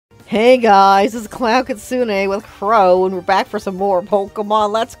Hey guys, this is Clown Kitsune with Crow, and we're back for some more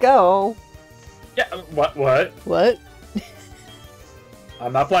Pokemon. Let's go! Yeah, what? What?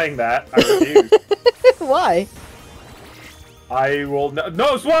 I'm not playing that. I refuse. Why? I will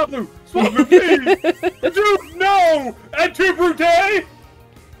no, Swablu! Swablu, please! Dude, no! And two Brute!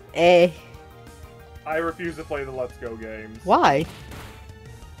 Eh. I refuse to play the Let's Go games. Why?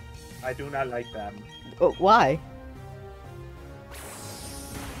 I do not like them. Why?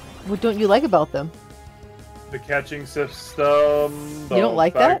 What don't you like about them? The catching system. You don't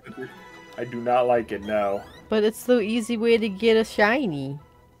like that? I do not like it, no. But it's the easy way to get a shiny.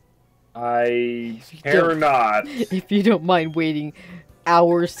 I care not. If you don't mind waiting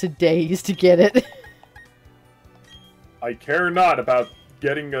hours to days to get it. I care not about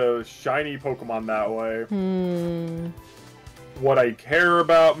getting a shiny Pokemon that way. What I care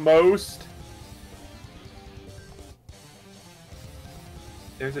about most...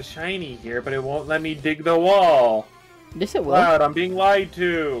 There's a shiny here, but it won't let me dig the wall. Yes, it will. Cloud, I'm being lied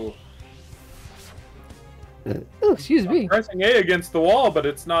to. Oh, excuse me. I'm pressing A against the wall, but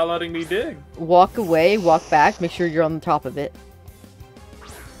it's not letting me dig. Walk away, walk back, make sure you're on the top of it.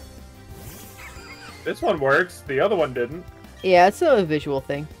 This one works. The other one didn't. Yeah, it's a visual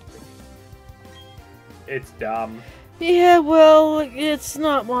thing. It's dumb. Yeah, well, it's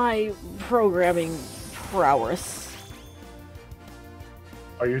not my programming prowess.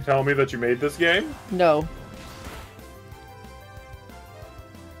 Are you telling me that you made this game? No.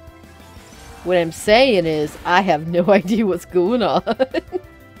 What I'm saying is, I have no idea what's going on.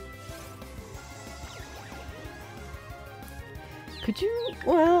 Could you?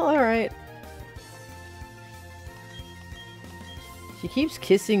 Well, alright. She keeps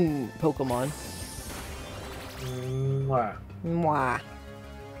kissing Pokemon. Mwah. Mwah.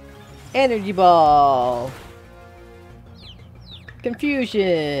 Energy Ball.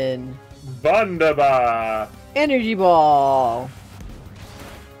 Confusion. Bundaba. Energy Ball.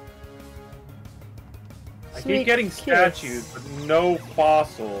 I Sweet keep getting kiss. statues, but no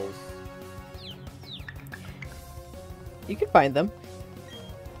fossils. You can find them.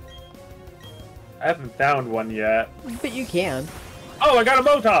 I haven't found one yet. But you can. Oh, I got a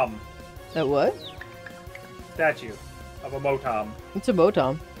Motom! A what? Statue of a Motom. It's a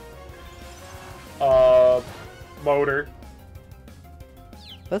Motom. Motor.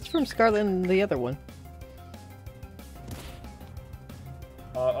 That's from Scarlet and the other one.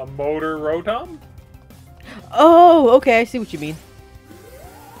 A Motor Rotom? Oh, okay, I see what you mean.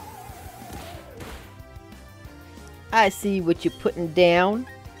 I see what you're putting down.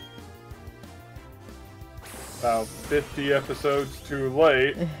 About 50 episodes too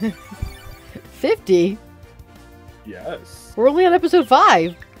late. 50? Yes. We're only on episode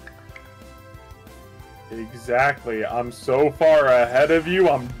 5. Exactly. I'm so far ahead of you,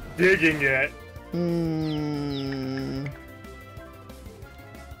 I'm digging it. Hmm.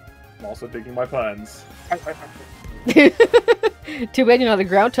 I'm also digging my puns. Too bad you're not a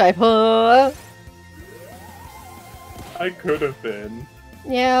ground type, huh? I could have been.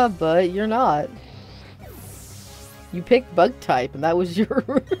 Yeah, but you're not. You picked bug type, and that was your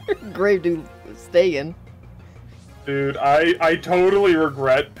grave to stay in. Dude, I totally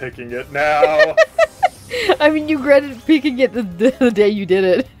regret picking it now. I mean, you regretted picking it the day you did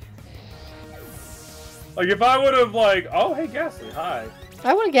it. Like, if I would have, like... Oh, hey, Ghastly, hi.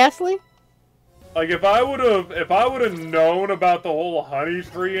 I want a Ghastly. Like, if I would have known about the whole honey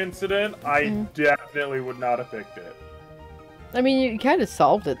tree incident, I definitely would not have picked it. I mean, you kind of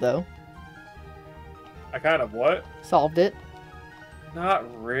solved it, though. I kind of what? Solved it. Not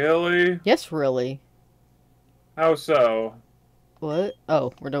really. Yes, really. How so? What?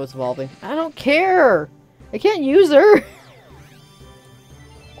 Oh, Renault's evolving. I don't care! I can't use her!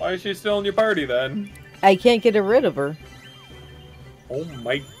 Why is she still in your party, then? I can't get rid of her. Oh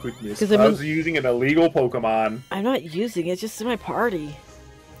my goodness. 'Cause I was using an illegal Pokemon. I'm not using it, it's just in my party.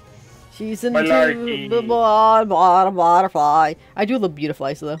 She's into Malarkey. the butterfly. I do love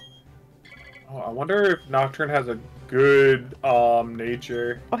Beautiflies, though. Oh, I wonder if Nocturne has a good,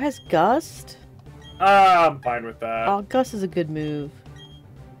 nature. Oh, it has Gust? I'm fine with that. Oh, Gust is a good move.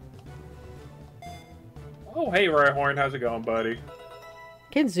 Oh, hey, Rhyhorn, how's it going, buddy?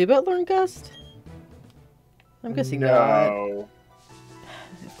 Can Zubat learn Gust? I'm guessing not. No.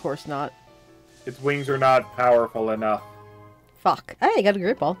 Of course not. Its wings are not powerful enough. Fuck. Hey, I got a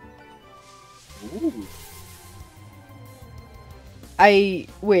Great Ball. Ooh.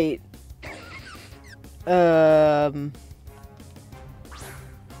 Wait.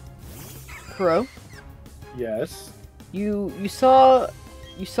 Crow? Yes. You saw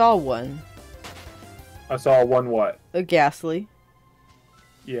one. I saw one what? A Ghastly.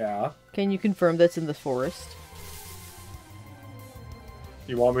 Yeah. Can you confirm that's in the forest?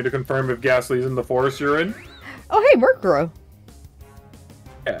 You want me to confirm if Ghastly's in the forest you're in? Oh, hey, Murkrow.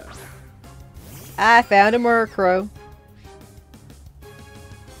 Yeah. I found a Murkrow.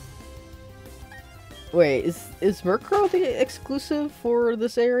 Wait, is Murkrow the exclusive for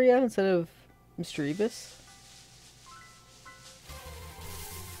this area instead of Mischievous?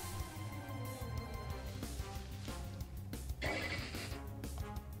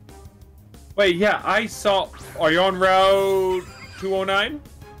 Wait, yeah, I saw... Are you on Route 209?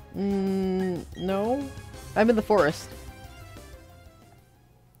 No. I'm in the forest.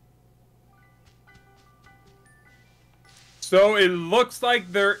 So it looks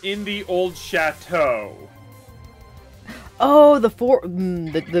like they're in the old chateau. Oh,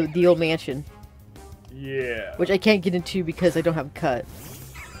 the old mansion. Yeah. Which I can't get into because I don't have a cut.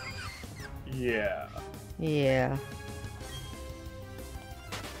 Yeah. Yeah.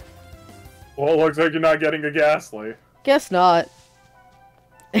 Well, it looks like you're not getting a Ghastly. Guess not.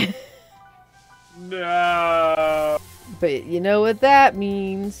 No. But you know what that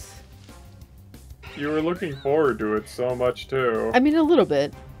means. You were looking forward to it so much, too. I mean, a little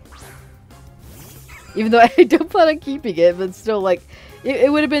bit. Even though I don't plan on keeping it, but still, like, it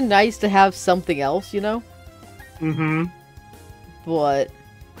would have been nice to have something else, you know? Mm-hmm. But,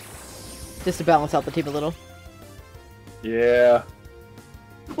 just to balance out the team a little. Yeah.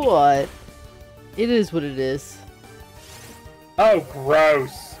 But, it is what it is. Oh,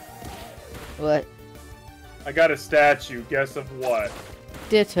 gross. What? I got a statue. Guess of what?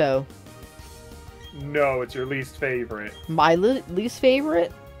 Ditto. No, it's your least favorite. My least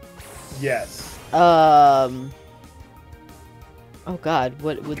favorite? Yes. Oh god,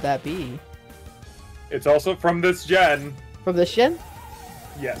 what would that be? It's also from this gen. From this gen?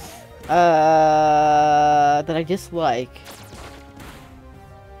 Yes. That I dislike.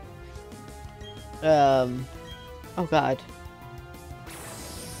 Oh god.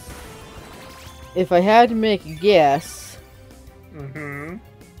 If I had to make a guess... Mm-hmm.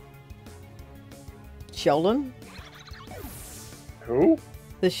 Sheldon? Who?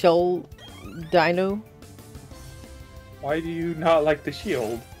 The Shell Dino? Why do you not like the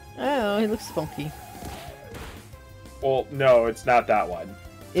shield? Oh, he looks funky. Well, no, it's not that one.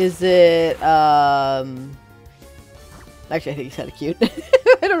 Is it, Actually, I think he's kind of cute.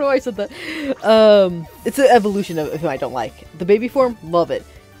 I don't know why I said that. It's an evolution of who I don't like. The baby form, love it.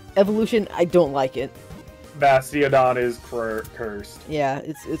 Evolution, I don't like it. Bastiodon is cursed. Yeah,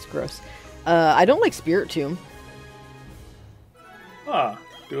 it's gross. I don't like Spirit Tomb. Huh.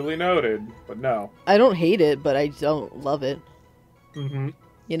 Duly noted, but no. I don't hate it, but I don't love it. Mm-hmm.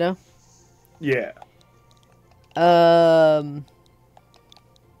 You know? Yeah. Hold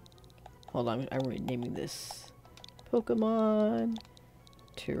on, I'm renaming this. Pokemon.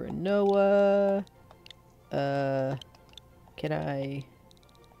 Terranoa. Can I...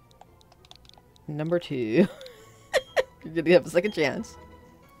 Number 2. You're gonna have a second chance.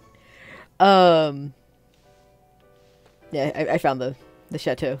 Yeah, I found the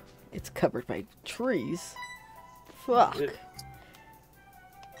chateau. It's covered by trees. Fuck. Okay,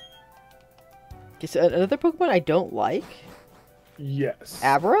 so another Pokemon I don't like? Yes.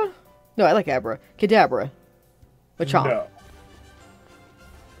 Abra? No, I like Abra. Kadabra. Machamp.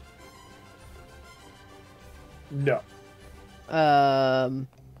 No.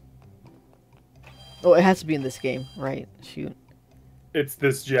 Oh, it has to be in this game, right? Shoot. It's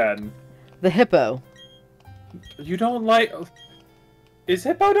this gen. The Hippo. You don't like... Is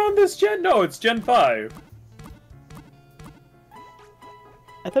Hippowdon this gen? No, it's Gen 5.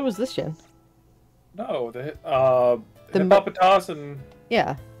 I thought it was this gen. No, the Hippopotas and...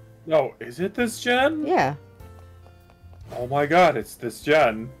 Yeah. No, is it this gen? Yeah. Oh my god, it's this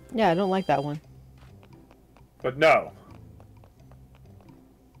gen. Yeah, I don't like that one. But no.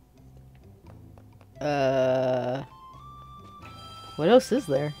 What else is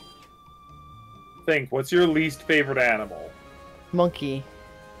there? Think, what's your least favorite animal? Monkey.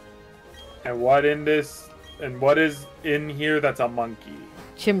 And what is in here that's a monkey?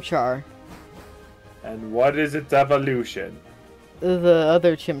 Chimchar. And what is its evolution? The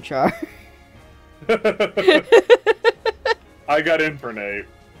other Chimchar. I got Infernape.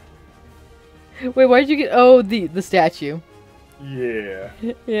 Wait, why did you get... Oh, the statue. Yeah.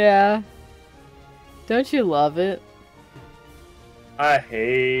 Yeah. Don't you love it? I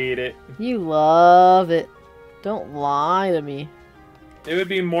hate it. You love it. Don't lie to me. It would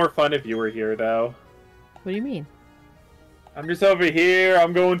be more fun if you were here, though. What do you mean? I'm just over here.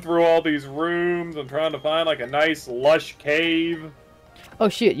 I'm going through all these rooms. I'm trying to find, like, a nice, lush cave. Oh,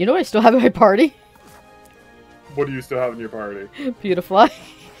 shit. You know what I still have in my party? What do you still have in your party? Beautifly.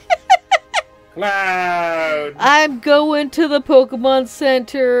 Cloud! I'm going to the Pokemon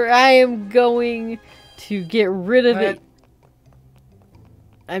Center. I am going to get rid of it.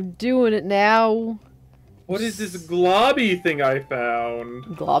 I'm doing it now. What is this globby thing I found?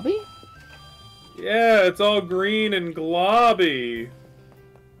 Globby? Yeah, it's all green and globby.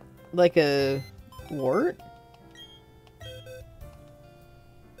 Like a wart?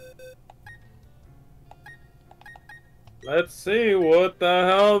 Let's see what the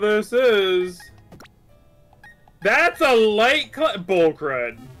hell this is. That's a light clay.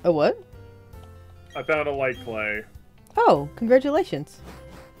 Bullcrud. A what? I found a light clay. Oh, congratulations.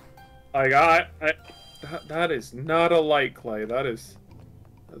 That is not a light clay. That's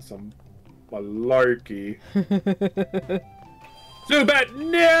some malarkey. Zubat,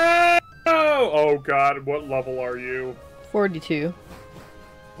 no! Oh god, what level are you? 42.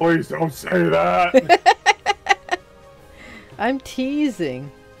 Please don't say that. I'm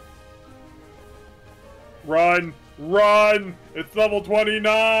teasing. Run! Run! It's level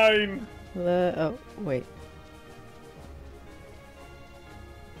 29! Oh, wait.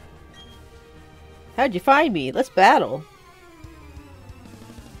 How'd you find me? Let's battle.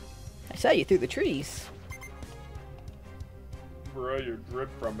 I saw you through the trees. Bro, you're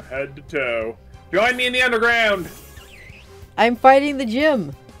dripped from head to toe. Join me in the underground! I'm fighting the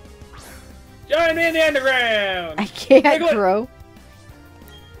gym. Join me in the underground! I can't, bro.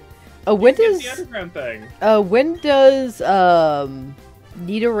 Oh, when does the underground thing? When does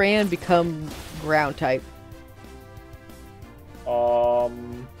Nidoran become ground type?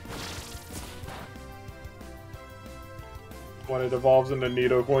 When it evolves into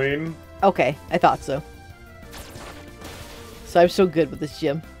Nidoqueen. Okay, I thought so. So I'm so good with this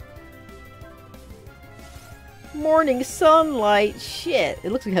gym. Morning sunlight. Shit,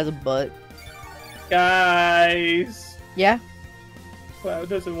 it looks like it has a butt. Guys! Yeah? Cloud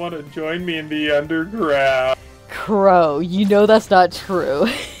doesn't want to join me in the underground. Crow, you know that's not true.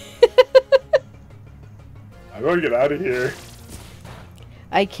 I'm going to get out of here.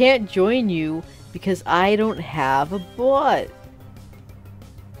 I can't join you because I don't have a butt.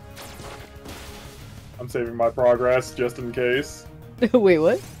 I'm saving my progress just in case. Wait,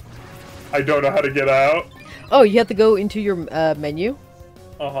 what? I don't know how to get out. Oh, you have to go into your menu?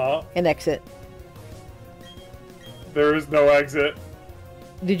 Uh-huh. And exit. There is no exit.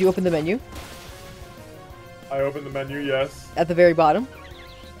 Did you open the menu? I opened the menu, yes. At the very bottom?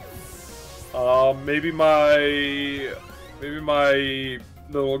 Maybe my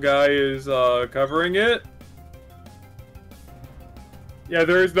little guy is covering it. Yeah,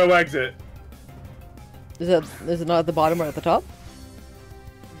 there is no exit. Is it not at the bottom or at the top?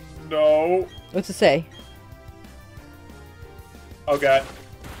 No. What's it say? Okay.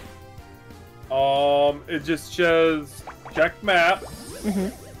 It just says check map. Mm-hmm.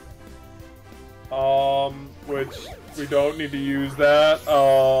 Which we don't need to use that. Is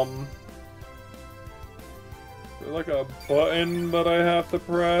there like a button that I have to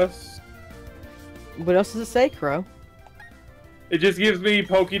press? What else does it say, Crow? It just gives me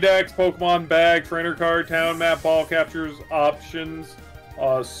Pokédex, Pokemon bag, trainer card, town map, ball captures, options,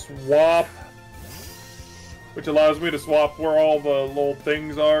 swap, which allows me to swap where all the little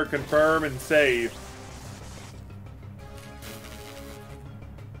things are, confirm, and save.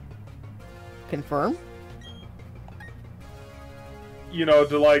 Confirm? You know,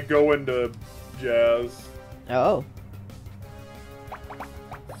 to like go into Jazz. Oh.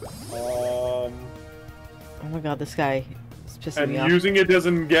 Um. Oh my god, this guy is pissing me off. And using it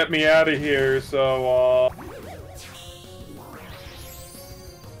doesn't get me out of here, so,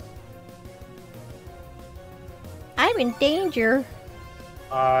 I'm in danger.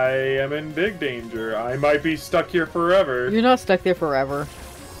 I am in big danger. I might be stuck here forever. You're not stuck there forever.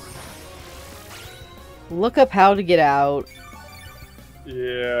 Look up how to get out.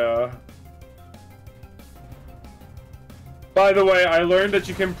 Yeah. By the way, I learned that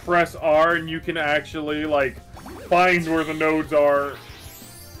you can press R and you can actually, like, find where the nodes are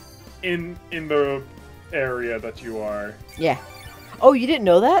in the area that you are. Yeah. Oh, you didn't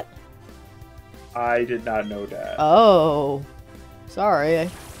know that? I did not know that. Oh. Sorry. I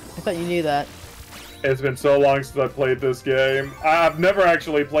thought you knew that. It's been so long since I played this game. I've never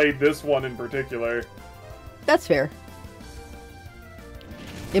actually played this one in particular. That's fair.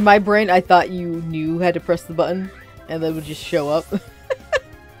 In my brain, I thought you knew how to press the button, and then it would just show up.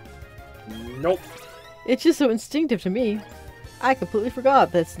 Nope. It's just so instinctive to me. I completely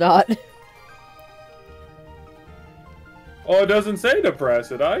forgot that's not. Oh, it doesn't say to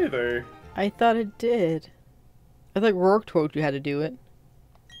press it either. I thought it did. I thought Rourke told you how to do it.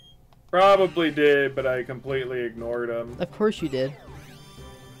 Probably did, but I completely ignored him. Of course you did.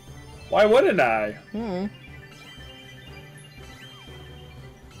 Why wouldn't I? Hmm.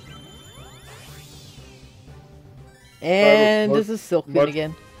 And this is Silcoon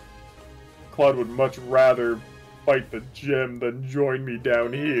again. Claude would much rather fight the gym than join me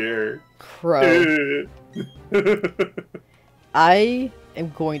down here. Crow. I am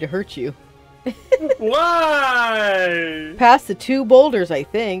going to hurt you. Why? Past the 2 boulders, I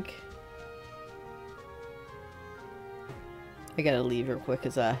think. I gotta leave real quick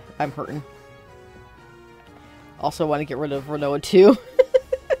because I'm hurting. Also want to get rid of Renoa too.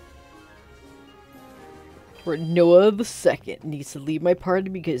 Renoa the second needs to leave my party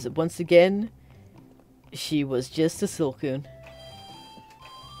because once again, she was just a Silcoon.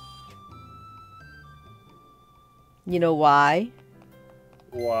 You know why?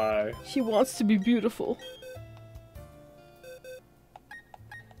 Why? She wants to be beautiful.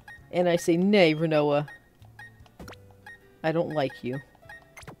 And I say, nay, Renoa. I don't like you.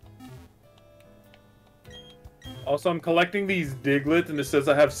 Also, I'm collecting these Diglets, and it says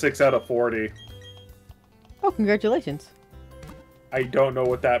I have 6 out of 40. Oh, congratulations. I don't know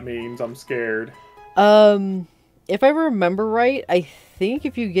what that means. I'm scared. If I remember right, I think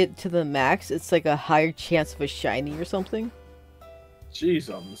if you get to the max, it's like a higher chance of a shiny or something.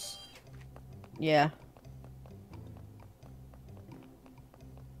 Jeezums. Yeah.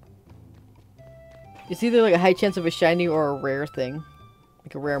 It's either like a high chance of a shiny or a rare thing.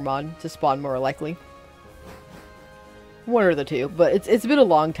 Like a rare mon to spawn more likely. One or the two, but it's been a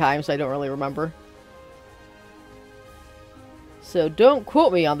long time, so I don't really remember. So don't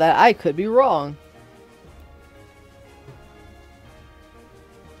quote me on that, I could be wrong.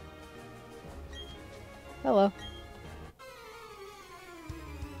 Hello.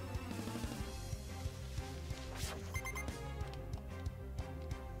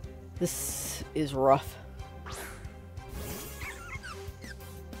 This is rough.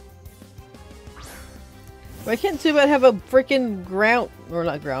 Why can't Zubat have a freaking ground, or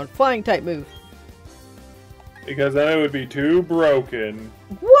not ground, flying type move? Because then it would be too broken.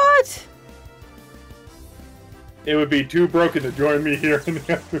 What? It would be too broken to join me here in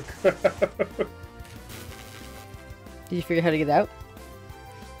the underground. Did you figure out how to get out?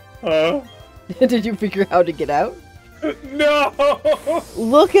 Huh? Did you figure out how to get out? No!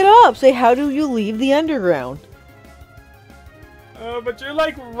 Look it up! Say, how do you leave the underground? But you're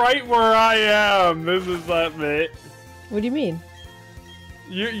like right where I am. This is not me. What do you mean?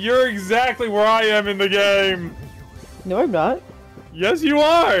 You're exactly where I am in the game. No, I'm not. Yes, you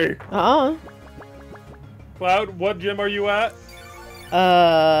are. Uh-uh. Cloud, what gym are you at?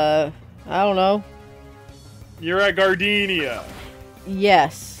 I don't know. You're at Gardenia.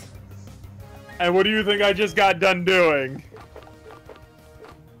 Yes. And what do you think I just got done doing?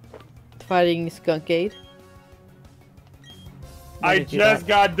 Fighting Skunkade. I just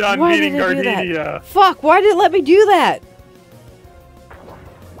got done beating Gardenia. Fuck, why did it let me do that?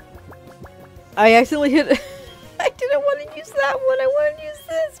 I accidentally hit... I didn't want to use that one, I wanted to use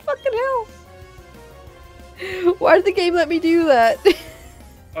this. Fucking hell. Why did the game let me do that?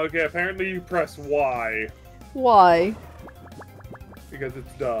 Okay, apparently you press Y. Why? Because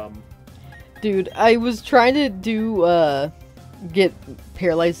it's dumb. Dude, I was trying to do, get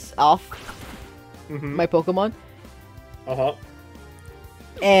paralyzed off my Pokemon. Uh-huh.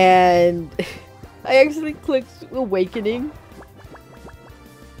 And I actually clicked Awakening.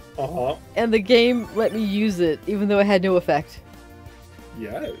 Uh-huh. And the game let me use it, even though it had no effect.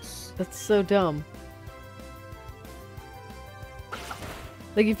 Yes. That's so dumb.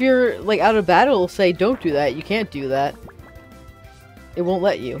 Like, if you're, like, out of battle, it'll say, don't do that, you can't do that. It won't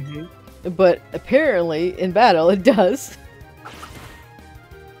let you. But apparently, in battle, it does.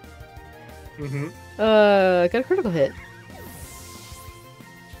 Got a critical hit.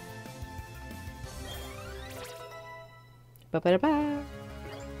 Ba-ba-da-ba.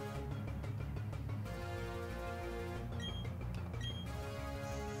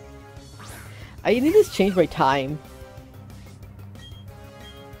 I need to change my time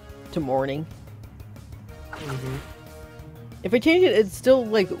to morning. If I change it, it still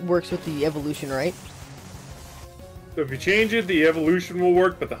like works with the evolution, right? So if you change it, the evolution will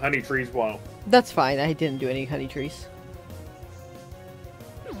work, but the honey trees won't. That's fine. I didn't do any honey trees.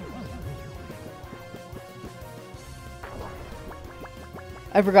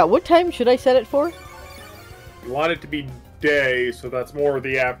 I forgot. What time should I set it for? You want it to be day, so that's more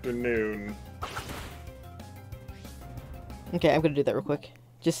the afternoon. Okay, I'm gonna do that real quick.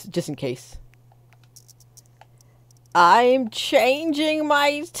 Just in case. I'm changing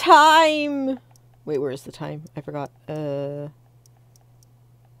my time! Wait, where is the time? I forgot. Okay,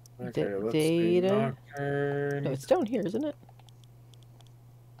 let's see. Data? Nocturne. No, it's down here, isn't it?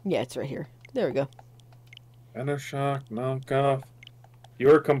 Yeah, it's right here. There we go. Venoshock knockoff.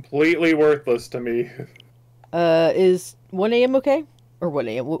 You're completely worthless to me. Is 1 a.m. okay? Or 1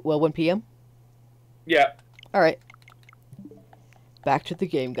 a.m.? Well, 1 p.m.? Yeah. Alright. Back to the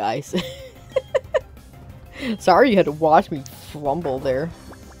game, guys. Sorry you had to watch me fumble there.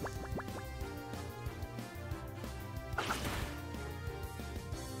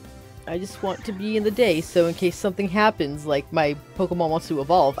 I just want to be in the day, so in case something happens, like my Pokemon wants to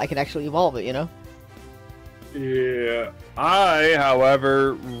evolve, I can actually evolve it, you know? Yeah. I,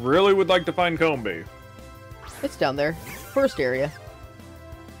 however, really would like to find Combi. It's down there. First area.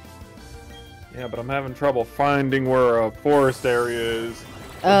 Yeah, but I'm having trouble finding where a forest area is.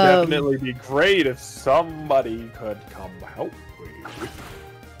 It'd definitely be great if somebody could come help me.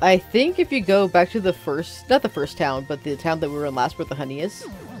 I think if you go back to the first, not the first town, but the town that we were in last where the honey is,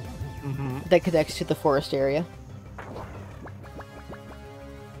 that connects to the forest area.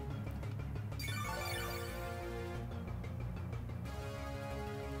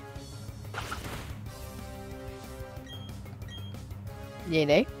 Yay,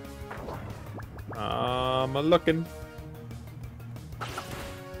 nay? I'm looking.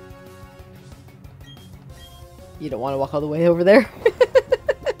 You don't want to walk all the way over there?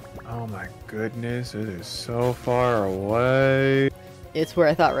 Oh my goodness, it is so far away. It's where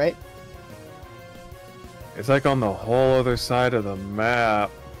I thought, right? It's like on the whole other side of the map.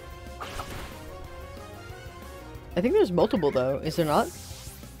 I think there's multiple, though. Is there not?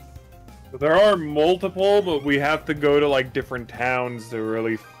 There are multiple, but we have to go to like different towns to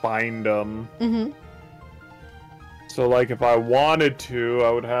really find them. Mm-hmm. So like if I wanted to,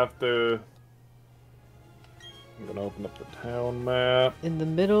 I would have to... I'm gonna open up the town map. In the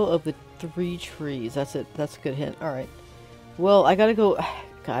middle of the 3 trees. That's it. That's a good hint. Alright. Well, I gotta go...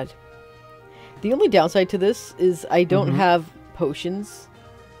 God. The only downside to this is I don't have potions.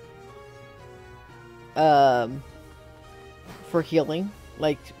 For healing.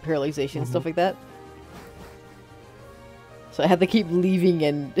 Like paralyzation, stuff like that. So I have to keep leaving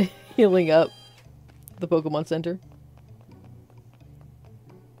and healing up the Pokemon Center.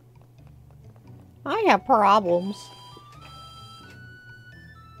 I have problems.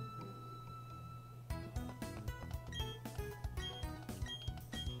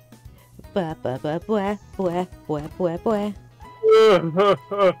 Blah, blah, blah, blah, blah, blah, blah, blah.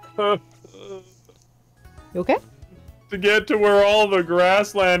 You okay? To get to where all the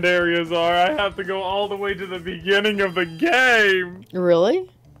grassland areas are, I have to go all the way to the beginning of the game. Really?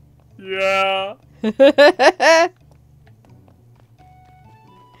 Yeah.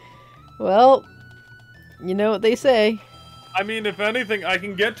 Well, you know what they say. I mean, if anything, I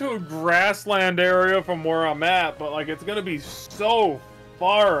can get to a grassland area from where I'm at, but like it's gonna be so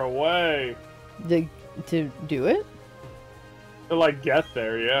far away. To do it? To like get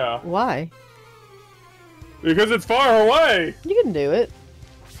there, yeah. Why? Because it's far away! You can do it.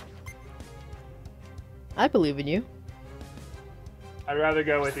 I believe in you. I'd rather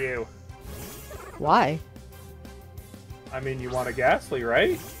go with you. Why? I mean, you want a Ghastly,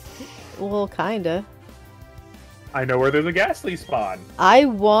 right? Well, kinda. I know where there's a Ghastly spawn. I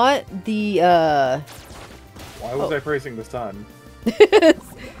want the, Why was I praising the sun?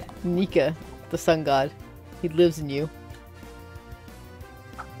 Nika, the sun god. He lives in you.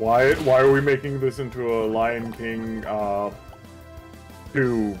 Why are we making this into a Lion King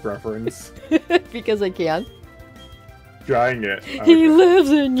 2 reference? Because I can. Trying it. He lives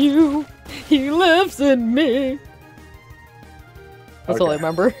in you. He lives in me. That's all I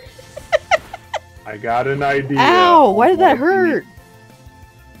remember. I got an idea. Ow! Why did that hurt?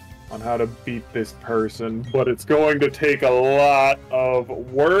 On how to beat this person, but it's going to take a lot of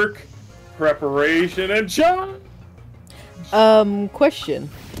work, preparation, and challenge. Question.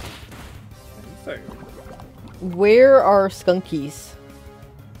 Where are skunkies?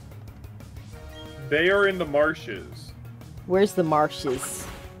 They are in the marshes. Where's the marshes?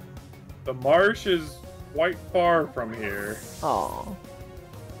 The marsh is quite far from here. Aw.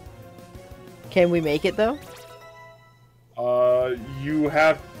 Can we make it, though?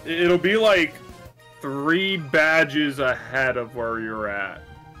 It'll be like 3 badges ahead of where you're at.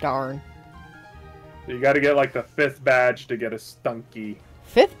 Darn. So you gotta get like the 5th badge to get a Stunky.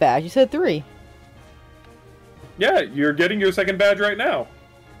 5th badge? You said 3. Yeah, you're getting your 2nd badge right now.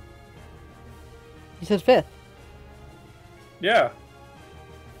 You said 5th. Yeah.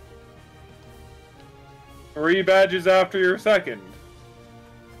 3 badges after your 2nd.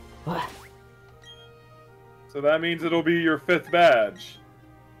 What? So that means it'll be your 5th badge.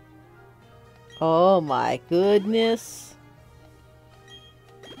 Oh my goodness.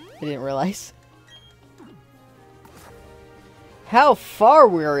 I didn't realize. how far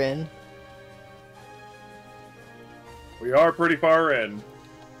we're in. We are pretty far in.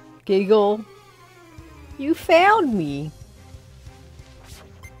 Giggle. You found me.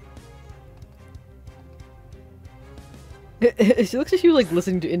 She looks like she was like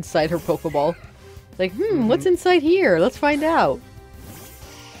listening to inside her Pokeball. Like, what's inside here? Let's find out.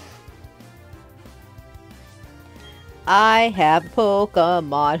 I have a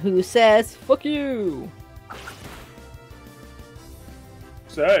Pokemon who says, fuck you.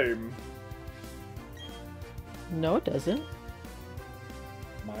 Same. No, it doesn't.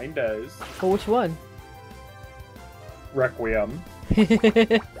 Mine does. Oh, which one? Requiem.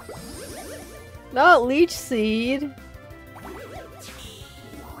 Not Leech Seed.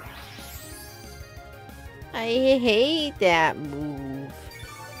 I hate that move.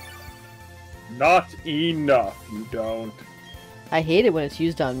 Not enough, you don't. I hate it when it's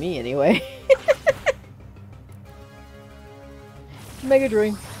used on me anyway. Mega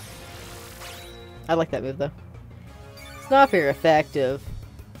Drain. I like that move though. It's not very effective.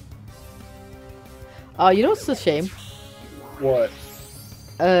 You know what's a shame? What?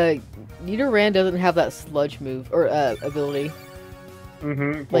 Nidoran doesn't have that sludge move, or, ability.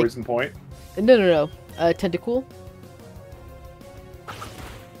 Poison point. No. Tentacool?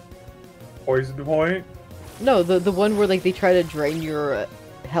 Poison point? No, the one where, like, they try to drain your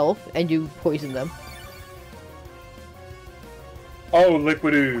health and you poison them. Oh,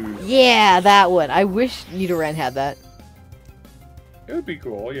 Liquid Ooze. Yeah, that one. I wish Nidoran had that. It would be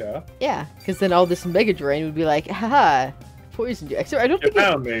cool, yeah. Yeah, because then all this Mega Drain would be like, haha, poisoned you. Except I don't think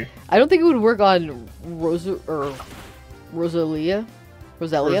I don't think it would work on Rosalia.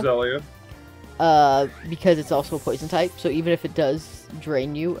 Because it's also a poison type, so even if it does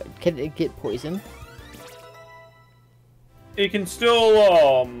drain you, can it get poisoned? It can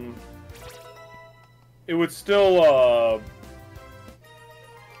still, it would still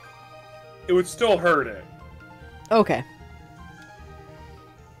hurt it. Okay.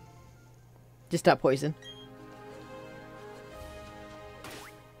 Just not poison.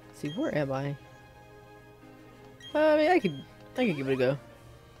 Let's see, where am I? I mean, I could give it a go.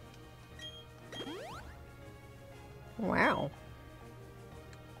 Wow.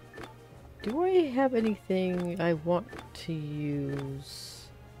 Do I have anything I want to use?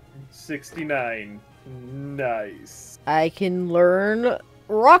 69. Nice. I can learn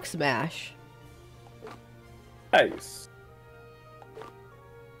Rock Smash. Nice.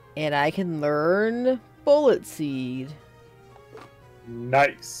 And I can learn Bullet Seed.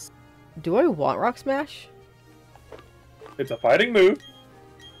 Nice. Do I want Rock Smash? It's a fighting move.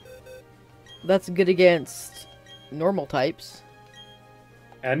 That's good against normal types.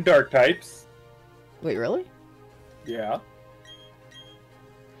 And dark types. Wait, really? Yeah.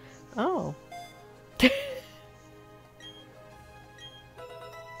 Oh.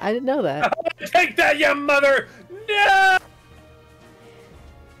 I didn't know that. Take that, you mother! No!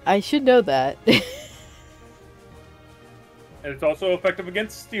 I should know that. And it's also effective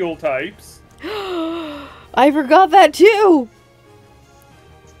against steel types. I forgot that too!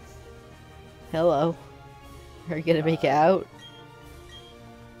 Hello. Are you gonna make it out?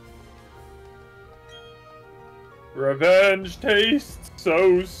 Revenge tastes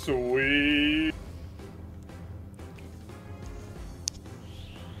so sweet.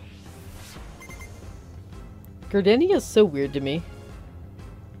 Gardenia is so weird to me.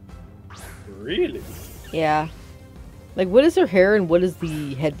 Really? Yeah. Like, what is her hair and what is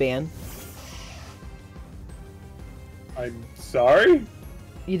the headband? I'm sorry?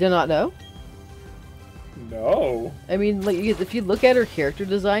 You do not know? No. I mean, like, if you look at her character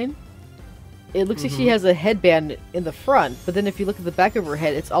design, it looks like she has a headband in the front, but then if you look at the back of her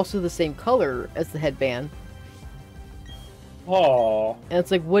head, it's also the same color as the headband. Aw. And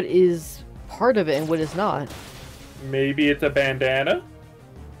it's like, what is part of it and what is not? Maybe it's a bandana?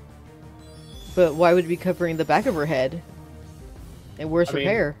 But why would it be covering the back of her head? And where's her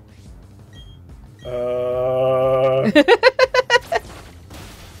hair?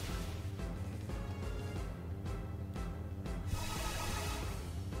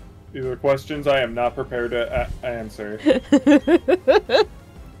 These are questions I am not prepared to answer.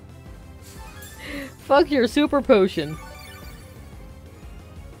 Fuck your super potion.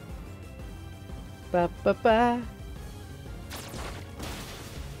 Ba ba ba.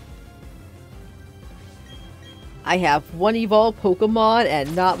 I have one evolved Pokemon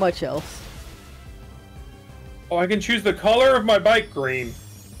and not much else. Oh, I can choose the color of my bike green.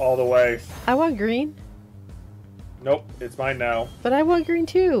 All the way. I want green. Nope, it's mine now. But I want green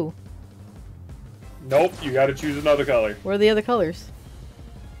too. Nope, you gotta choose another color. What are the other colors?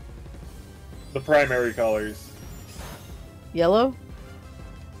 The primary colors. Yellow?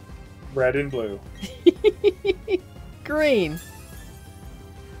 Red and blue. Green.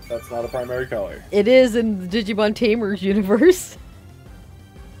 That's not a primary color. It is in the Digimon Tamers universe.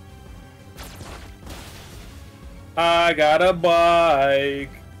 I got a bike.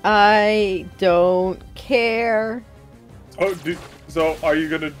 I don't care. Oh, so are you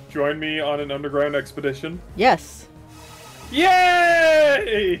gonna join me on an underground expedition? Yes.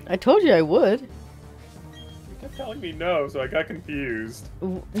 Yay! I told you I would. You kept telling me no, so I got confused.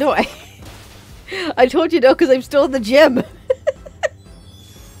 No, I told you no because I'm still in the gym.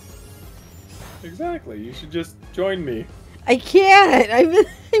 Exactly. You should just join me. I can't. I'm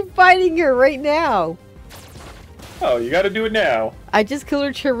fighting her right now. Oh, you gotta do it now. I just killed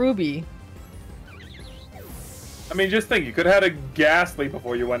her Cherubi. I mean, just think, you could have had a Ghastly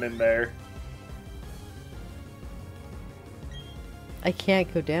before you went in there. I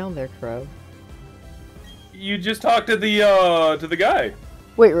can't go down there, Crow. You just talked to the guy.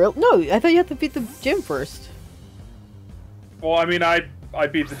 Wait, real? No, I thought you had to beat the gym first. Well, I mean, I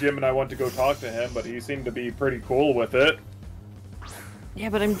beat the gym and I went to go talk to him, but he seemed to be pretty cool with it. Yeah,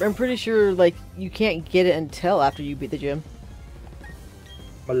 but I'm pretty sure, like, you can't get it until after you beat the gym.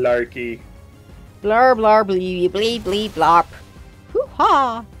 Malarkey. Blar blar blee blee blee blop.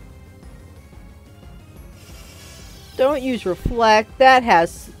 Hoo-ha! Don't use reflect. That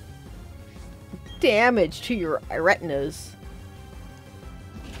has damage to your retinas.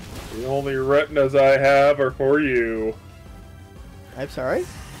 The only retinas I have are for you. I'm sorry?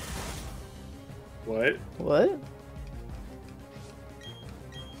 What? What?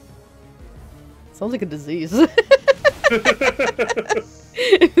 Sounds like a disease.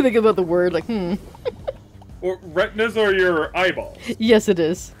 If you think about the word, like, Well, retinas are your eyeballs. Yes, it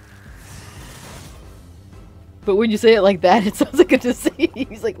is. But when you say it like that, it sounds like a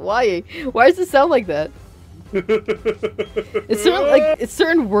disease. Like, why? Why does it sound like that? It's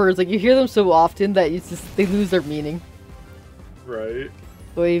certain words, like you hear them so often that it's just they lose their meaning. Right.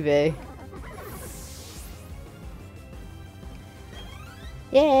 Oy vey.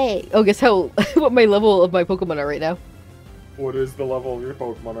 Yay! Oh, guess how what my level of my Pokemon are right now? What is the level of your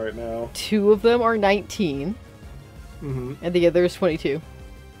Pokemon right now? 2 of them are 19. Mm-hmm. And the other is 22.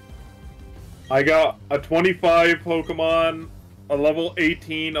 I got a 25 Pokemon, a level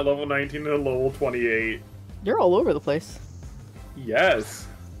 18, a level 19, and a level 28. You're all over the place. Yes.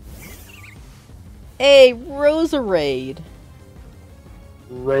 Hey, Roserade.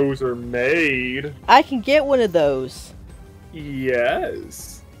 Rosermaid. I can get one of those.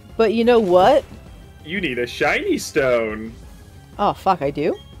 Yes. But you know what? You need a shiny stone. Oh, fuck, I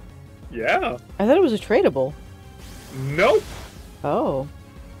do? Yeah. I thought it was a tradable. Nope. Oh.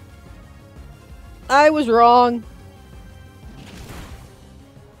 I was wrong.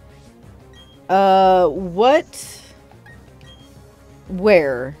 What?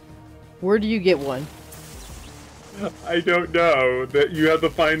 Where? Where do you get one? I don't know. That you have to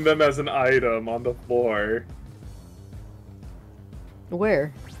find them as an item on the floor.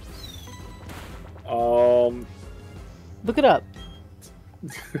 Where? Look it up.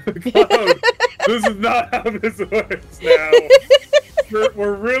 Cloud, this is not how this works now.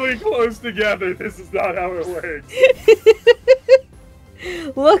 We're really close together. This is not how it works.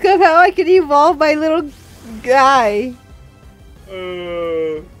 Look up how I can evolve my little guy.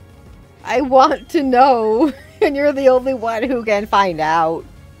 I want to know, and you're the only one who can find out.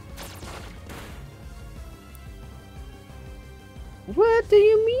 What do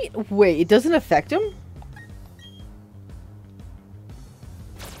you mean? Wait, it doesn't affect him?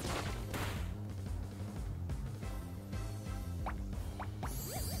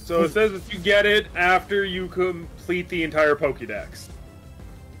 So it says if you get it after you complete the entire Pokédex.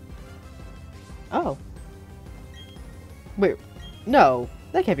 Oh. Wait, no,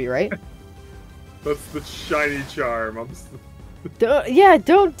 that can't be right. That's the shiny charm.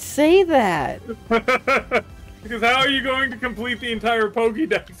 Don't say that. Because how are you going to complete the entire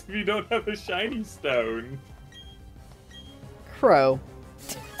Pokédex if you don't have a shiny stone? Crow.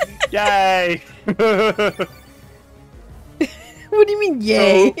 Yay! What do you mean,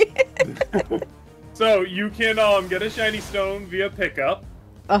 yay? So you can get a shiny stone via pickup.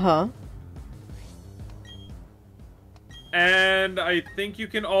 Uh-huh. And I think you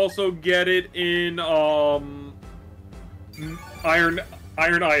can also get it in Iron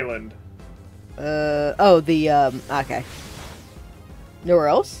Island. Okay. Nowhere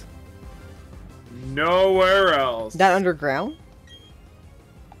else? Nowhere else. Not underground?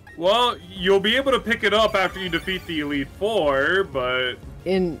 Well, you'll be able to pick it up after you defeat the Elite Four, but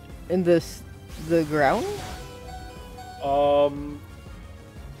In the ground?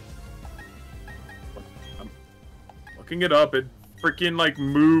 looking it up. It freaking like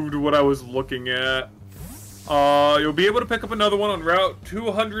moved what I was looking at. You'll be able to pick up another one on Route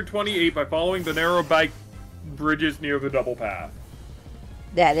 228 by following the narrow bike bridges near the double path.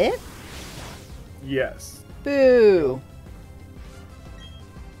 That it? Yes. Boo.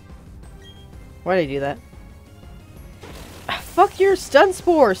 Why did I do that? Fuck your stun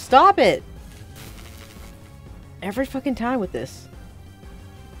spore! Stop it! Every fucking time with this.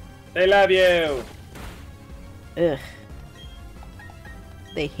 They love you! Ugh.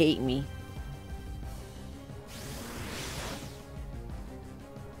 They hate me.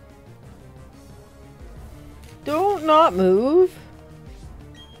 Don't not move.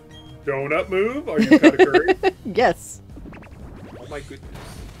 Donut move? Are you Katakuri? Yes. Oh my goodness.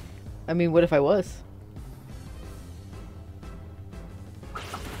 I mean, what if I was?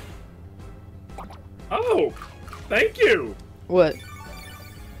 Oh! Thank you! What?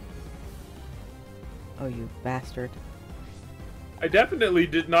 Oh, you bastard. I definitely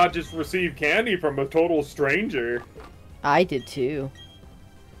did not just receive candy from a total stranger. I did too.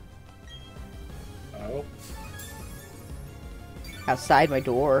 Oh. Outside my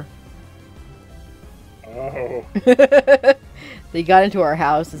door. Oh. They got into our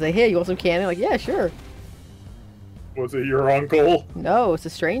house and say, "Hey, you want some candy?" I'm like, yeah, sure. Was it your uncle? No, it's a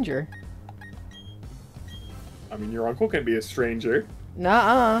stranger. I mean, your uncle can be a stranger.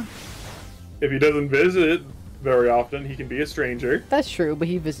 Nuh-uh. If he doesn't visit very often, he can be a stranger. That's true, but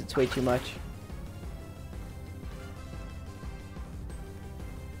he visits way too much.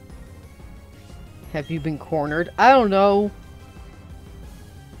 Have you been cornered? I don't know.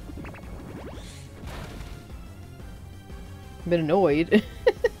 I've been annoyed.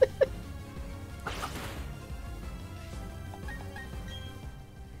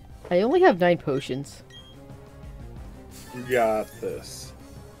 I only have 9 potions. You got this.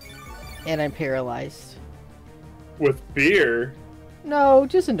 And I'm paralyzed. With beer? No,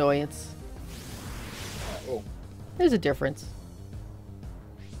 just annoyance. Oh. There's a difference.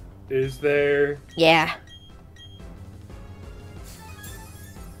 Is there? Yeah.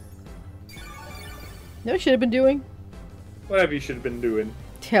 No, I should have been doing? Whatever you should have been doing.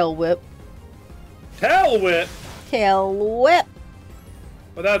 Tail whip. Tail whip? Tail whip!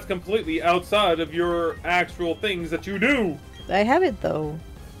 But that's completely outside of your actual things that you do. I have it though.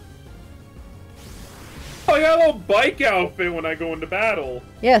 Oh, I got a little bike outfit when I go into battle.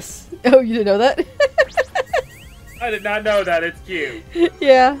 Yes. Oh, you didn't know that? I did not know that. It's cute.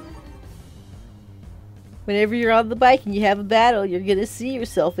 Yeah. Whenever you're on the bike and you have a battle, you're gonna see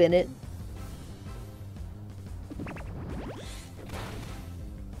yourself in it.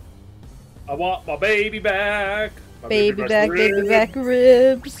 I want my baby back. My Baby back, ribs. baby back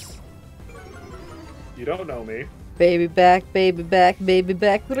ribs. You don't know me. Baby back, baby back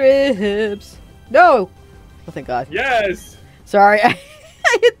ribs. No! Oh, thank God. Yes! Sorry, I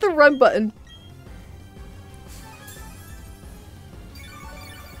hit the run button.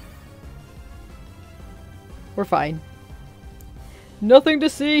 We're fine. Nothing to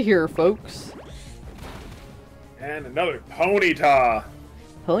see here, folks. And another Ponyta.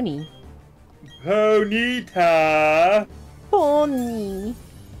 Pony. Ponyta. Pony.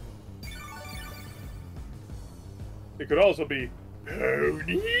 It could also be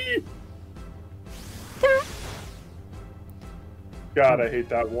Pony. God, I hate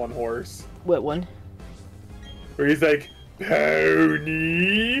that one horse. What one? Where he's like,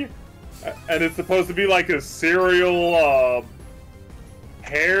 Pony. And it's supposed to be like a cereal,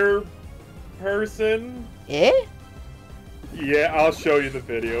 hair person. Eh? Yeah, I'll show you the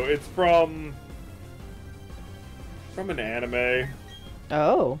video. It's from an anime.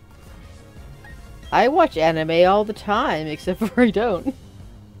 Oh. I watch anime all the time, except for I don't.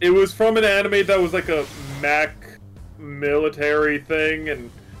 It was from an anime that was like a mech military thing, and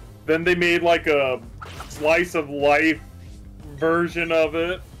then they made like a slice of life version of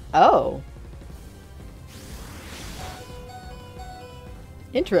it. Oh.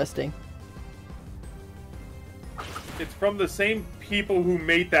 Interesting. It's from the same people who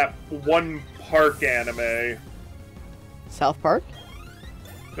made that one park anime. South Park?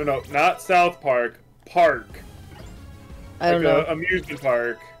 No, not South Park. Park. I don't know. Amusement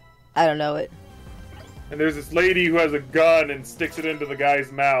park. I don't know it. And there's this lady who has a gun and sticks it into the guy's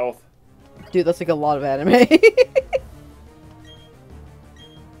mouth. Dude, that's like a lot of anime.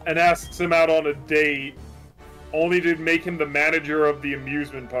 And asks him out on a date, only to make him the manager of the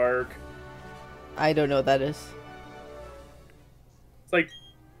amusement park. I don't know what that is.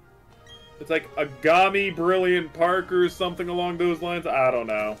 It's like Agami Brilliant Park or something along those lines. I don't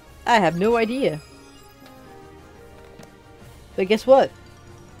know. I have no idea. But guess what?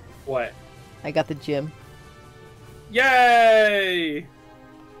 What? I got the gym. Yay!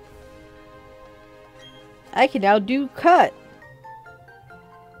 I can now do cut.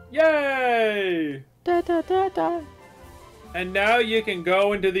 Yay! Da da da da. And now you can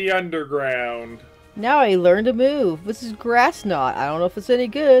go into the underground. Now I learned a move. This is grass knot. I don't know if it's any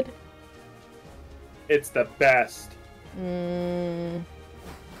good. It's the best. I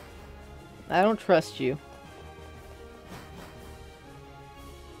don't trust you.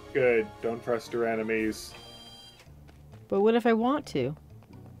 Good. Don't trust your enemies. But what if I want to?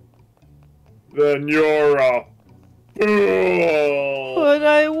 Then you're a fool. But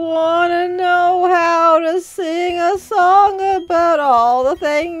I want to know how to sing a song about all the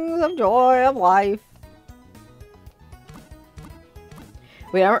things of joy of life.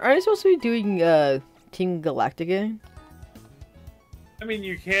 Wait, aren't I supposed to be doing Team Galactica? I mean,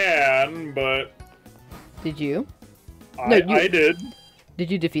 you can, but... Did you? I did.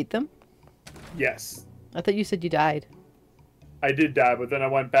 Did you defeat them? Yes. I thought you said you died. I did die, but then I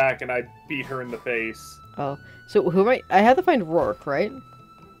went back and I beat her in the face. Oh. So who am I have to find Rourke, right?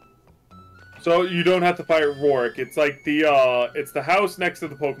 So you don't have to fight Rourke. It's like it's the house next to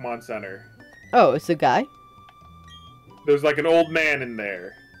the Pokemon Center. Oh, it's a guy? There's like an old man in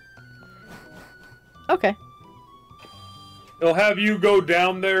there. Okay. He'll have you go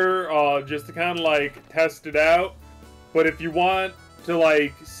down there just to kind of like test it out. But if you want to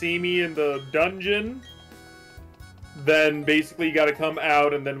like see me in the dungeon, then basically you gotta come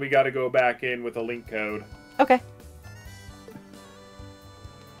out and then we gotta go back in with a link code. Okay.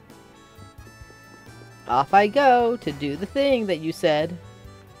 Off I go to do the thing that you said.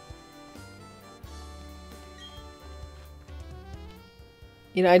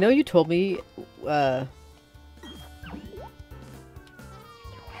 You know, I know you told me how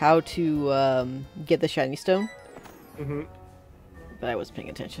to get the shiny stone. Mm-hmm. But I wasn't paying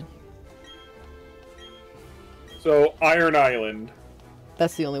attention. So, Iron Island.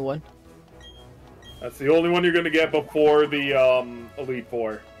 That's the only one. That's the only one you're gonna get before the Elite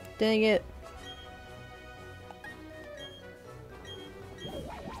Four. Dang it.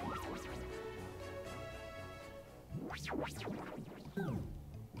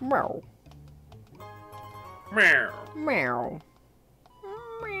 Meow. Meow. Meow.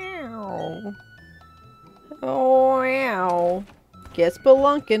 Meow. Oh, meow. Guess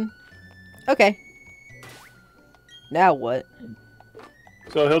Spelunkin. Okay. Now what?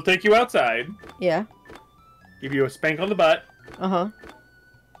 So he'll take you outside, Yeah. give you a spank on the butt, Uh-huh.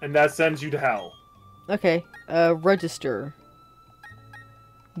 and that sends you to hell. Okay. Register.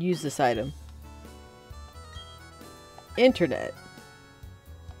 Use this item. Internet.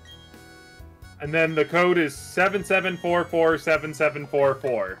 And then the code is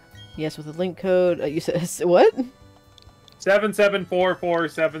 77447744. Yes, with the link code. You said what?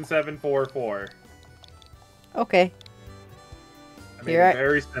 77447744. Okay. I mean, it's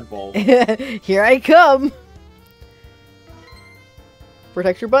very simple. Here I come.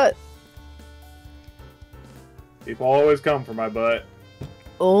 Protect your butt. People always come for my butt.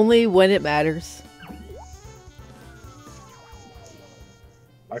 Only when it matters.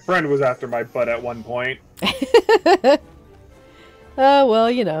 My friend was after my butt at one point.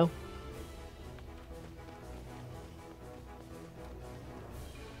 Well, you know.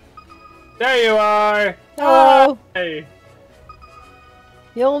 There you are! Hello! Hey!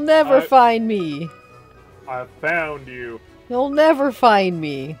 You'll never find me. I found you. You'll never find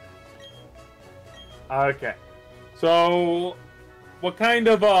me. Okay. So, what kind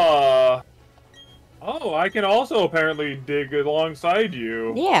of, Oh, I can also apparently dig alongside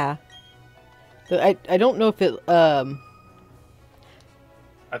you. Yeah. But I don't know if it, I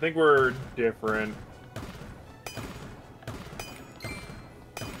think we're different.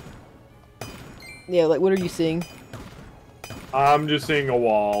 Yeah, like, what are you seeing? I'm just seeing a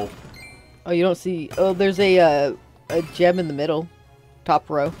wall. Oh, you don't see... Oh, there's a gem in the middle. Top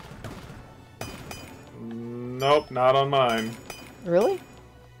row. Nope, not on mine. Really?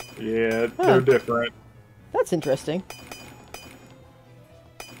 Yeah, Huh. they're different. That's interesting.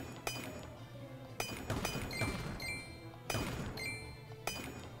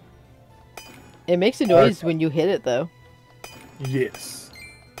 It makes a noise when you hit it, though. Yes.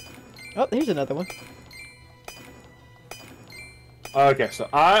 Oh, here's another one. Okay, so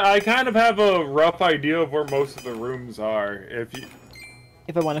I kind of have a rough idea of where most of the rooms are. If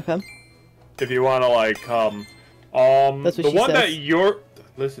I want to come. If you want to, like, come. That's what the she one says. that you're...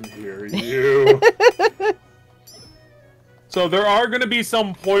 Listen here, you. So there are going to be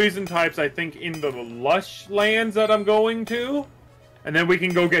some poison types, I think, in the lush lands that I'm going to. And then we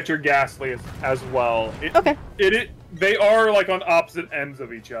can go get your ghastly as well. Okay. They are, like, on opposite ends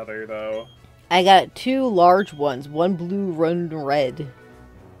of each other, though. I got 2 large ones. 1 blue, 1 red.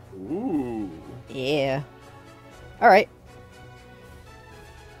 Ooh. Yeah. Alright.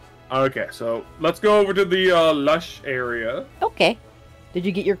 Okay, so let's go over to the lush area. Okay. Did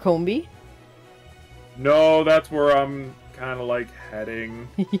you get your Combi? No, that's where I'm kind of like heading.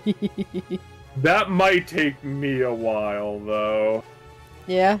 That might take me a while, though.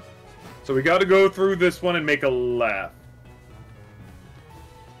 Yeah. So we got to go through this one and make a left.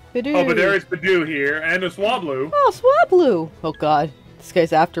 Badoo. Oh, but there is Badoo here, and a Swablu. Oh, Swablu! Oh god. This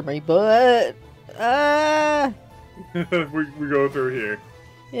guy's after me, but... we go through here.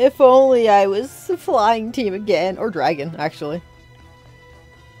 If only I was a flying team again. Or dragon, actually.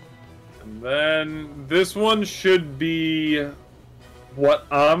 And then this one should be what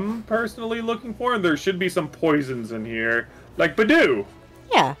I'm personally looking for, and there should be some poisons in here. Like Badoo.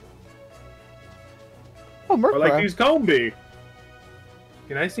 Yeah. Oh, Murkrow. Or like these Combi.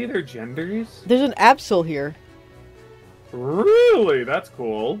 Can I see their genders? There's an Absol here. Really? That's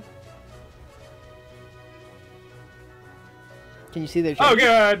cool. Can you see their Oh, genders?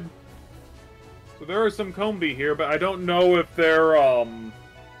 God! So there are some Combi here, but I don't know if they're,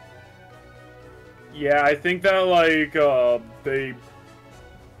 Yeah, I think that, like, they...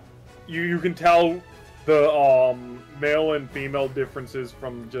 You can tell the, male and female differences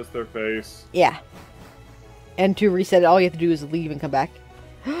from just their face. Yeah. And to reset it, all you have to do is leave and come back.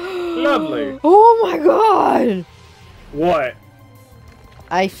 Lovely. Oh my god! What?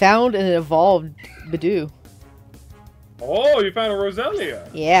 I found an evolved Badoo. Oh, you found a Roselia.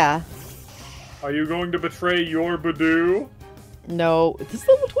 Yeah. Are you going to betray your Badoo? No, this is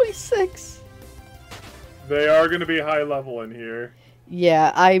level 26. They are going to be high level in here.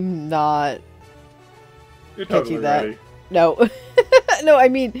 Yeah, I'm not You're catching totally that. ready. No. No, I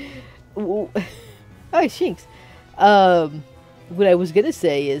mean... Oh, shinks. What I was gonna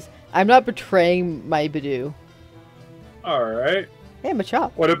say is, I'm not betraying my Badoo. Alright. Hey,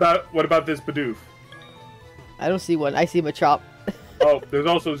 Machop. What about this Badoof? I don't see one. I see Machop. Oh, there's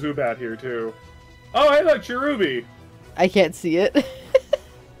also Zubat here, too. Oh, hey, look, Cherubi! I can't see it.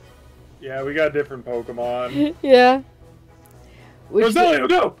 Yeah, we got different Pokemon. Yeah. Roselia,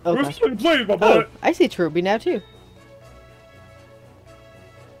 no! Oh, Roselia, please, my Oh, butt! I see Cherubi now, too.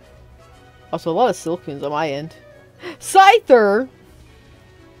 Also, a lot of Silcoons on my end. Scyther!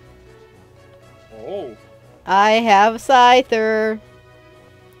 Oh. I have Scyther.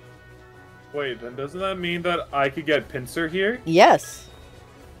 Wait, then doesn't that mean that I could get Pinsir here? Yes.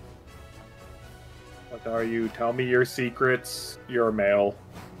 What are you? Tell me your secrets. You're a male.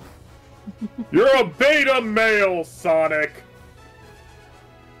 You're a beta male, Sonic!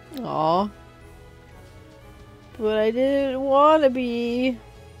 Aw. But I didn't want to be.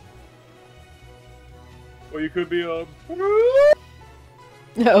 Well, you could be a...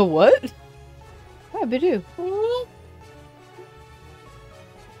 Oh, what? Hi, Badoo.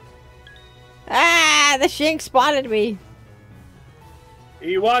 Ah, the Shank spotted me.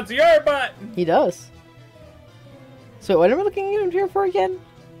 He wants your butt! He does. So what am I looking at here for again?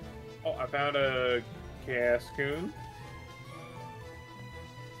 Oh, I found a Cascoon.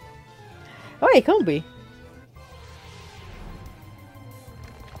 Oh, hey, Combi.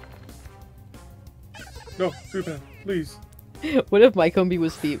 No, Zubat, please. What if my Combi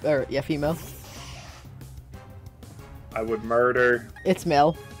was female? I would murder. It's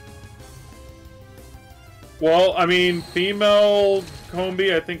male. Well, I mean, female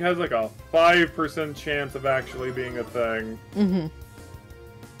Combi, I think, has like a 5% chance of actually being a thing. Mm-hmm.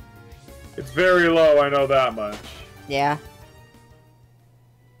 It's very low, I know that much. Yeah.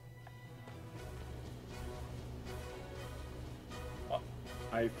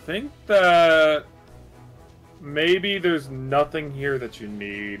 I think that maybe there's nothing here that you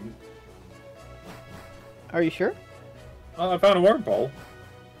need. Are you sure? Oh, I found a Wurmple.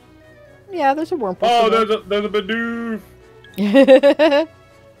 Yeah, there's a Wurmple. Oh, there's a Bidoof! there's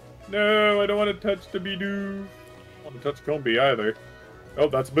No, I don't want to touch the Bidoof. I don't want to touch Combi either. Oh,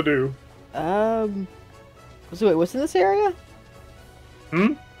 that's Badoo. So wait, what's in this area?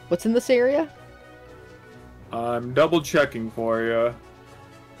 Hmm? What's in this area? I'm double checking for you.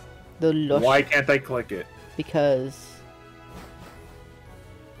 The lush. Why can't I click it? Because...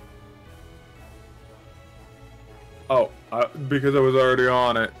 Oh, because I was already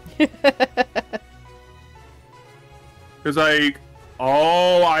on it. Because I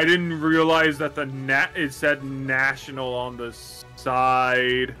didn't realize that it said national on the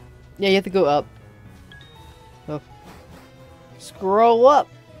side. Yeah, you have to go up. Oh. Scroll up.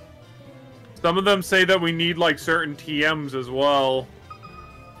 Some of them say that we need like certain TMs as well.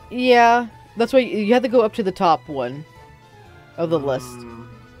 Yeah, that's why you have to go up to the top one of the list.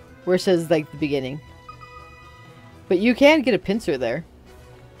 Where it says, like, the beginning. But you can get a pincer there.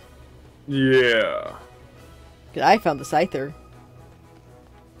 Yeah. 'Cause I found the Scyther.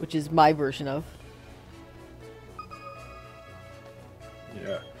 Which is my version of.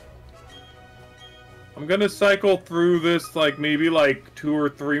 Yeah. I'm gonna cycle through this, like, maybe, like, 2 or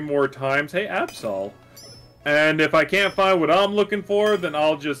 3 more times. Hey, Absol. And if I can't find what I'm looking for, then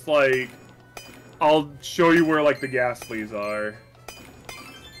I'll just, like... I'll show you where, like, the Ghastlies are.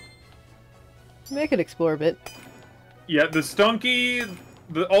 I mean, I could explore a bit. Yeah, the Stunky...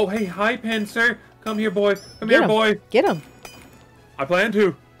 Oh, hey, hi, Pincer. Come here, boy. Come here, boy. Get him. I plan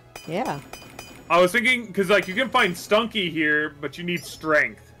to. Yeah. I was thinking, because, like, you can find Stunky here, but you need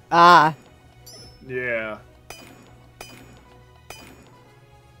strength. Ah. Yeah.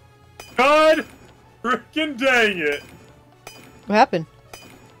 God frickin' dang it. What happened?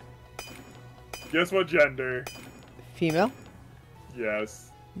 Guess what gender? Female? Yes.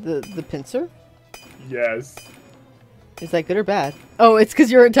 The pincer? Yes. Is that good or bad? Oh, it's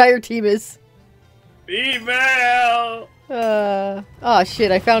because your entire team is... Female! Oh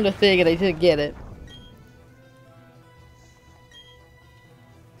shit, I found a thing and I didn't get it.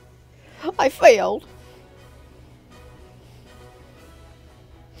 I failed.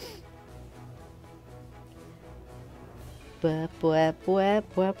 Blah, blah, blah,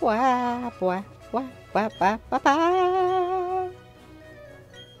 blah, blah, blah, blah, blah, blah, blah, blah.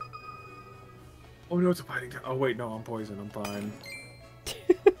 Oh no, it's a fighting time. Oh wait, no, I'm poisoned. I'm fine.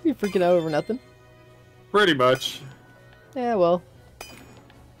 You freaking out over nothing? Pretty much. Yeah, well.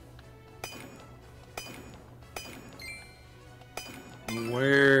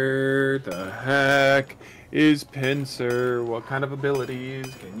 Where the heck is Pincer? What kind of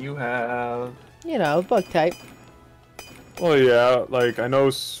abilities can you have? You know, bug type. Well, yeah, like, I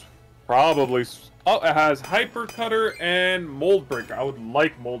know probably... Oh, it has Hyper Cutter and Mold Breaker. I would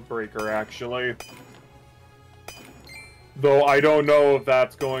like Mold Breaker, actually. Though I don't know if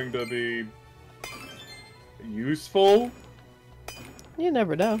that's going to be useful. You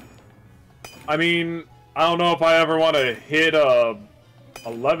never know. I mean, I don't know if I ever want to hit a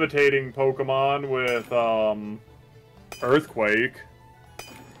levitating Pokemon with, Earthquake.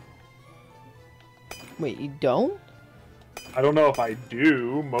 Wait, you don't? I don't know if I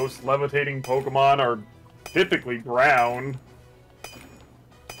do. Most levitating Pokemon are typically ground.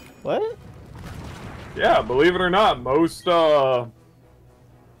 What? Yeah, believe it or not, most levitate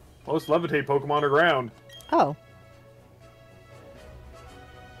Pokemon are ground. Oh.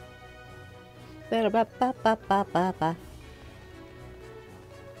 Ba-da-ba-ba-ba-ba-ba.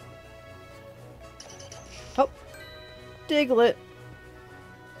 Oh. Diglett.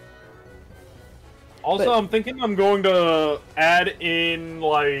 Also, But- I'm thinking I'm going to add in,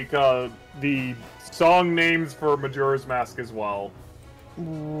 like, the song names for Majora's Mask as well.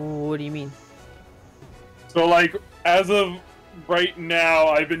 What do you mean? So, like, as of right now,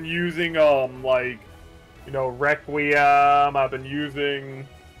 I've been using, like, you know, Requiem, I've been using,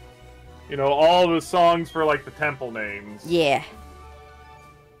 you know, all the songs for, like, the temple names. Yeah.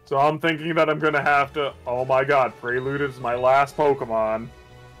 So I'm thinking that I'm gonna have to... Oh my god, Prelude is my last Pokemon.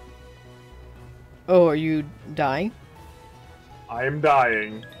 Oh, are you dying? I am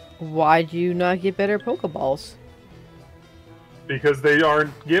dying. Why'd you not get better Pokeballs? Because they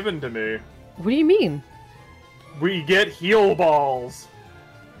aren't given to me. What do you mean? We get heal balls.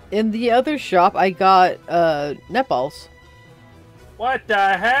 In the other shop, I got, netballs. What the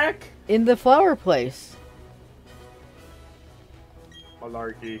heck? In the flower place.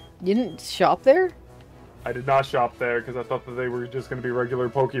 Malarkey. You didn't shop there? I did not shop there because I thought that they were just going to be regular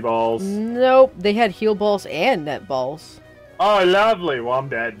Pokeballs. Nope, they had heal balls and net balls. Oh, lovely. Well, I'm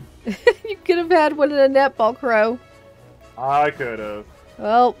dead. You could have had one in a netball, Crow. I could have.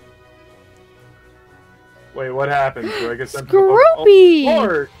 Well, Wait, what happened? Do I get sent Scroopy! Oh,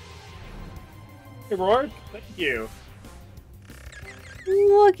 Rourke! Hey, Rourke. Thank you.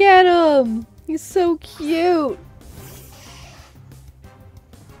 Look at him! He's so cute!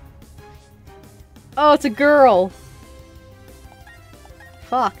 Oh, it's a girl!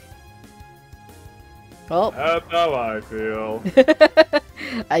 Fuck. Well, That's how I feel.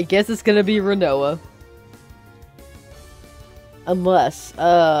 I guess it's gonna be Renoa. Unless,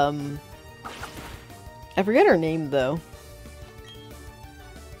 I forget her name, though.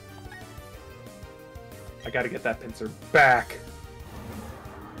 I gotta get that pincer back.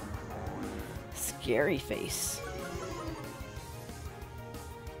 Scary face.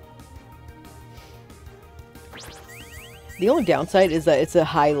 The only downside is that it's a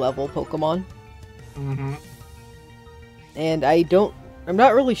high-level Pokemon. Mm-hmm. And I'm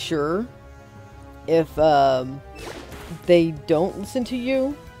not really sure if, they don't listen to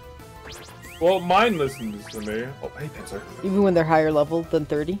you Well, mine listens to me. Oh, hey, Pincer. Even when they're higher level than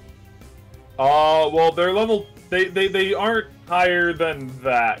 30? Well, they're level... They aren't higher than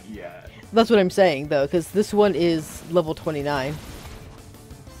that yet. That's what I'm saying, though, because this one is level 29.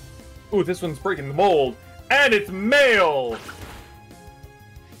 Ooh, this one's breaking the mold. And it's male!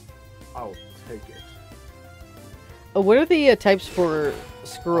 I'll take it. Oh, what are the types for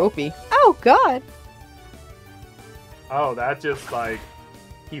Skorupi? Oh, God! Oh, that just, like...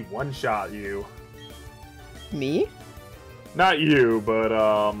 He one-shot you. Me? Not you, but,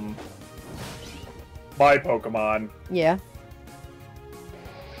 my Pokemon. Yeah.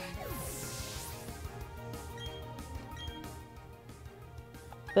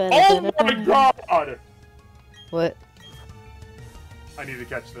 Oh my god! What? I need to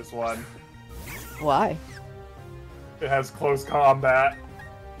catch this one. Why? It has close combat.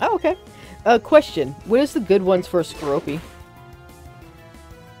 Oh, okay. Question. What is the good ones for Skorupi?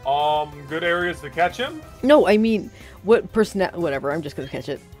 Good areas to catch him? No, I mean, what whatever, I'm just gonna catch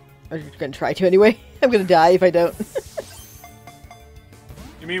it. I'm just gonna try to anyway. I'm gonna die if I don't.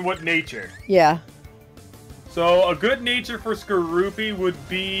 You mean what nature? Yeah. So, a good nature for Skorupi would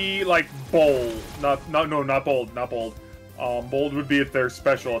be, like, bold. Not bold. Bold would be their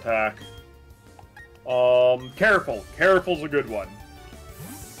special attack. Careful. Careful's a good one.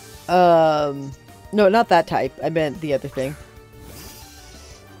 No, not that type. I meant the other thing.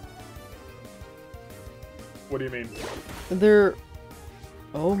 What do you mean? They're...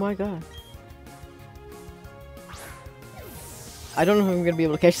 Oh my god. I don't know if I'm gonna be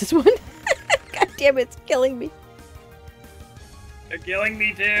able to catch this one. God damn it, it's killing me. They're killing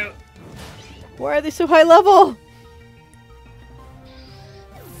me too. Why are they so high level?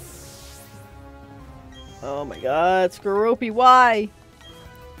 Oh my god, Skorupi, why?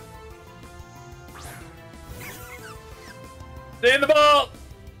 Stay in the ball!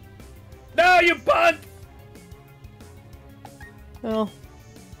 No, you punt! Well.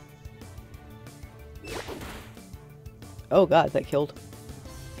 Oh god, that killed.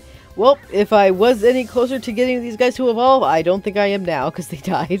 Well, if I was any closer to getting these guys to evolve, I don't think I am now, because they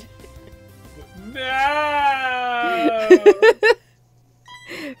died. No!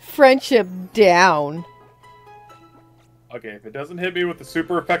 Friendship down. Okay, if it doesn't hit me with the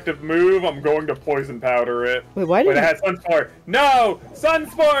super effective move, I'm going to poison powder it. Wait, why did it had Sunspore? No!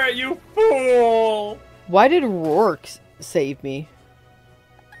 Sunspore it, you fool! Why did Rourke save me?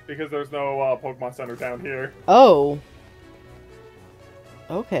 Because there's no Pokemon Center down here. Oh.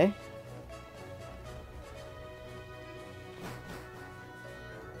 Okay.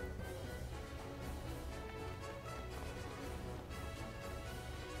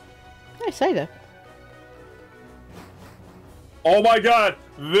 Nice Ida. Oh my god!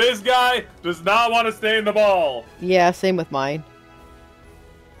 This guy does not want to stay in the ball! Yeah, same with mine.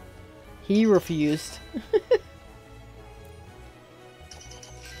 He refused.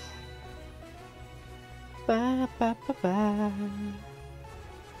 Ba, ba, ba, ba.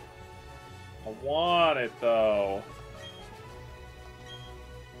 I want it though.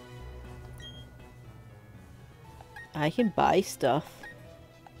 I can buy stuff.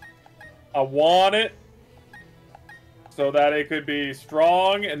 I want it so that it could be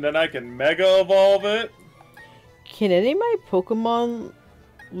strong and then I can Mega Evolve it. Can any of my Pokemon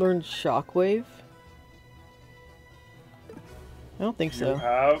learn Shockwave? I don't think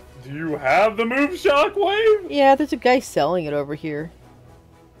so. Do you have the move Shockwave? Yeah, there's a guy selling it over here.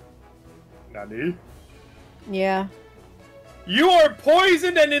 Nani? Yeah. You are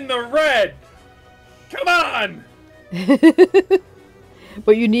poisoned and in the red! Come on!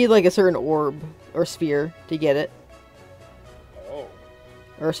 But you need like a certain orb or sphere to get it. Oh.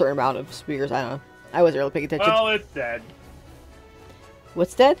 Or a certain amount of spheres, I don't know. I wasn't really paying attention. Well, it's dead.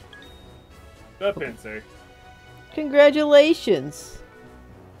 What's dead? The Pinsir. Congratulations!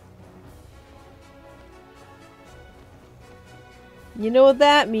 You know what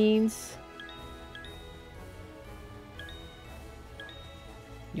that means.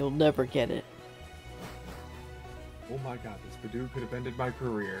 You'll never get it. Oh my god, this Badoo could have ended my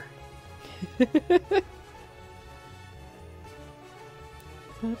career. Ba,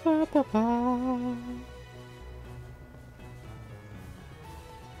 ba, ba, ba.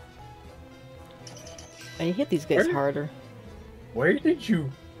 I hit these guys harder. Where did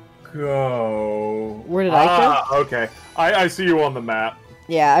you go? Where did I go? Okay. I see you on the map.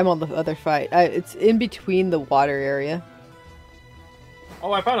 Yeah, I'm on the other side. It's in between the water area.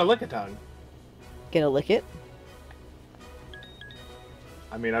 Oh, I found a Lickitung. Gonna lick it?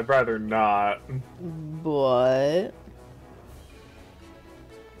 I mean, I'd rather not. What?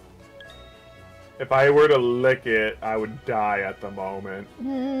 If I were to lick it, I would die at the moment.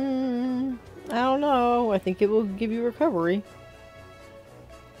 I don't know. I think it will give you recovery.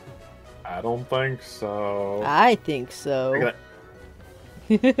 I don't think so. I think so.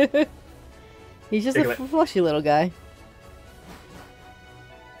 Look at He's just Look a at that. fleshy little guy.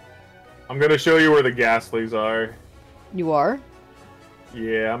 I'm gonna show you where the Ghastlies are. You are?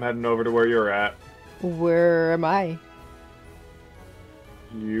 Yeah, I'm heading over to where you're at. Where am I?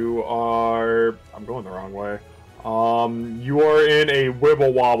 You are... I'm going the wrong way. You are in a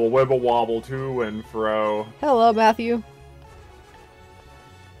wibble wobble to and fro. Hello, Matthew.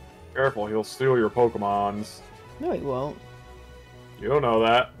 Careful, he'll steal your Pokemons. No, he won't. You don't know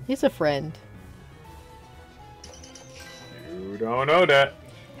that. He's a friend. You don't know that.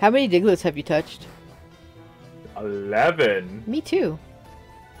 How many Digletts have you touched? 11. Me too.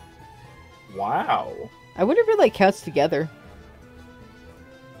 Wow. I wonder if it like counts together.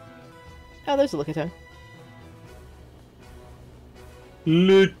 Oh, there's a Lickitung.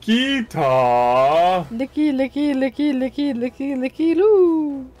 Likita. Licky, licky, licky, licky, licky, licky,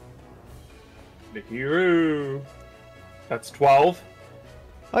 loo. Likiroo. That's 12.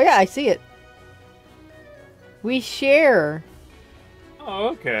 Oh yeah, I see it. We share. Oh,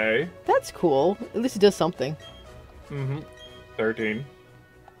 okay. That's cool. At least it does something. 13.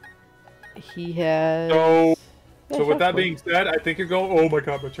 He has... So, Yeah, so with that Shockwave. being said, I think you're going... Oh my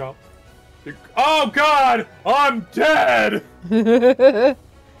god, Machop. Oh god! I'm dead!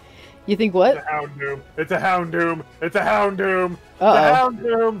 You think what? It's a Houndoom. It's a Houndoom. It's a Houndoom. It's a Uh-oh.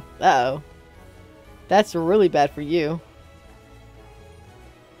 Houndoom. Uh-oh. That's really bad for you.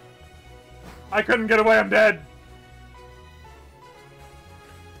 I couldn't get away. I'm dead.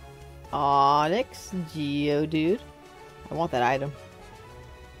 Onyx, Geodude. I want that item.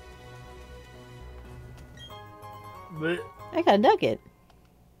 I got a nugget.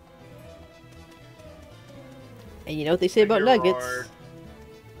 And you know what they say about Here nuggets? are-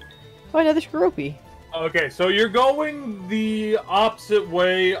 Oh, another Scroopy. Okay, so you're going the opposite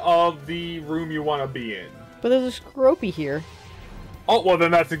way of the room you want to be in. But there's a Scroopy here. Oh, well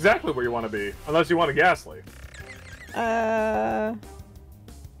then that's exactly where you want to be. Unless you want a Ghastly. I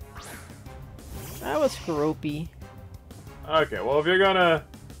was Scroopy. Okay, well if you're gonna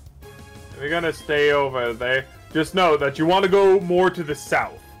stay over there, just know that you want to go more to the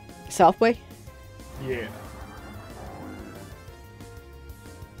south. Southway? Yeah.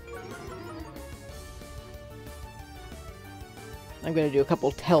 I'm gonna do a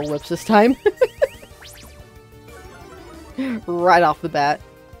couple tail whips this time. Right off the bat.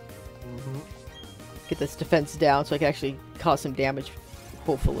 Get this defense down so I can actually cause some damage,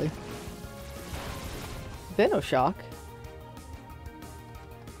 hopefully. Venoshock.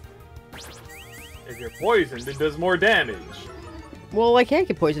 If you're poisoned, it does more damage. Well, I can't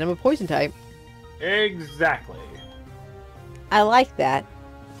get poisoned. I'm a poison type. Exactly. I like that.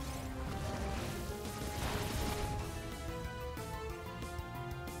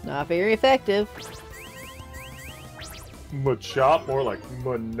 Not very effective. Machop, more like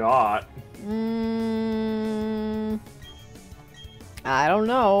Monot. I don't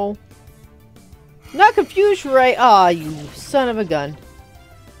know. Not confused, right? Aw, you son of a gun.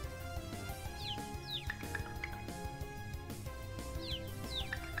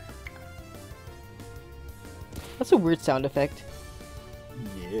 That's a weird sound effect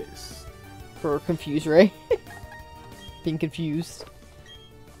Yes. for confused, Ray. Being confused.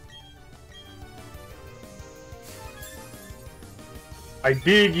 I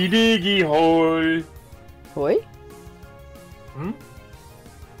diggy hole. Hoi? Hmm?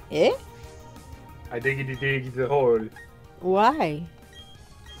 Eh? I diggy the hole. Why?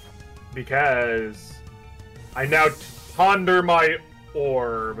 Because I now ponder my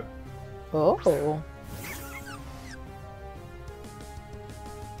orb. Oh.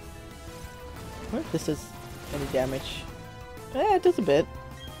 What if this does any damage? Eh, it does a bit.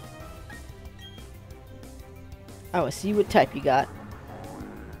 I want to see what type you got.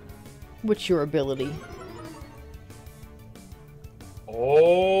 What's your ability?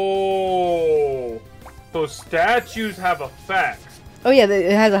 Oh. So statues have effects. Oh yeah,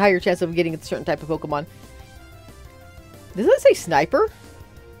 it has a higher chance of getting a certain type of Pokemon. Does it say Sniper?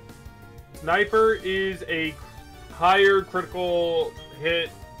 Sniper is a higher critical hit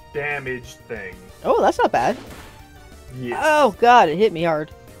damage thing. Oh, that's not bad. Yeah. Oh god, it hit me hard.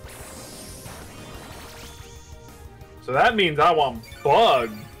 So that means I want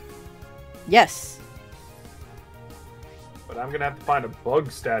Bug. Yes. But I'm gonna have to find a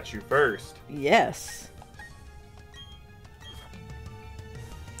Bug statue first. Yes.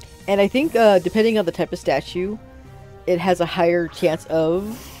 And I think, depending on the type of statue, it has a higher chance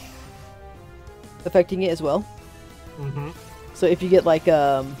of affecting it as well. Mm-hmm. So if you get, like,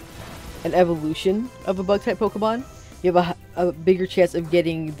 an evolution of a bug type Pokemon, you have a bigger chance of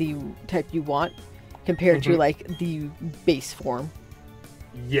getting the type you want compared to like the base form.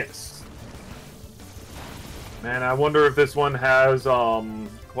 Yes. Man, I wonder if this one has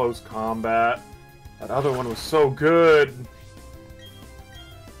close combat. That other one was so good.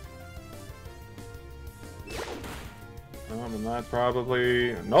 And that's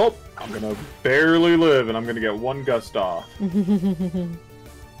probably... Nope! I'm gonna barely live, and I'm gonna get one gust off.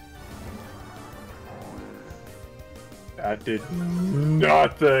 That did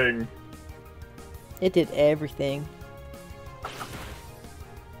nothing! It did everything.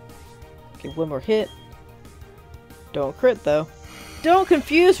 Okay, one more hit. Don't crit, though. Don't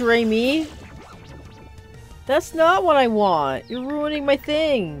confuse Raimi! That's not what I want! You're ruining my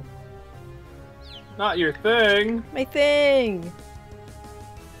thing! Not your thing! My thing!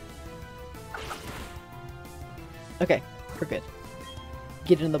 Okay, we're good.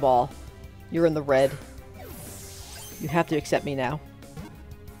 Get in the ball. You're in the red. You have to accept me now.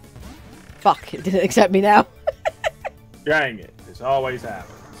 Fuck, it didn't accept me now. Dang it, this always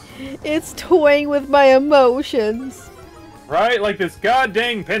happens. It's toying with my emotions. Right? Like this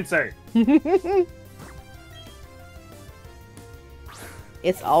goddamn pincer!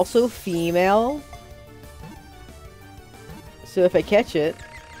 It's also female. So if I catch it,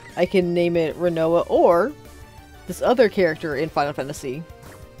 I can name it Renoa or this other character in Final Fantasy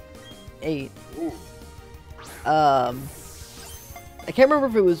VIII. Ooh. I can't remember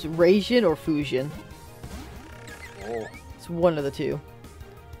if it was Raijin or Fusion. Oh. It's one of the two.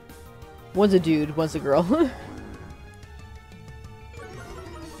 One's a dude, one's a girl.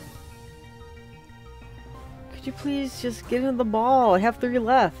 Could you please just get in the ball? I have 3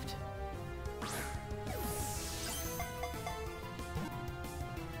 left.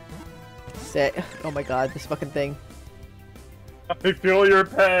 Set. Oh my god, this fucking thing. I feel your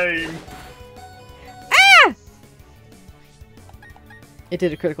pain! Ah! It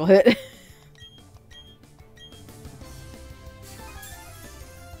did a critical hit.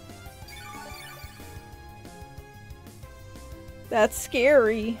 That's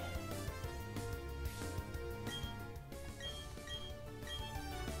scary.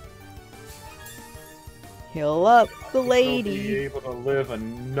 Heal up the lady. Be able to live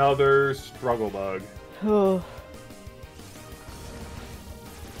another struggle bug. Oh.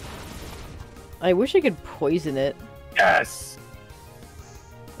 I wish I could poison it. Yes!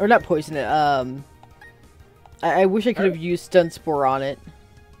 Or not poison it, I wish I could have used Stun Spore on it.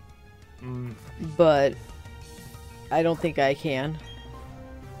 But I don't think I can.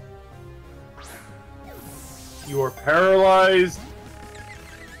 You are paralyzed,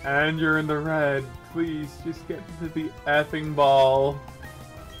 and you're in the red. Please, just get to the effing ball.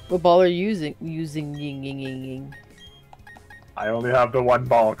 What ball are you using? Ying, ying, ying, ying. I only have the one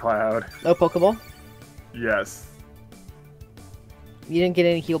ball, Cloud. Oh, Pokeball? Yes. You didn't get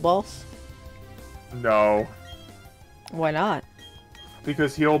any heal balls? No. Why not?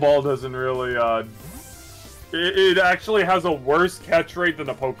 Because heal ball doesn't really, it actually has a worse catch rate than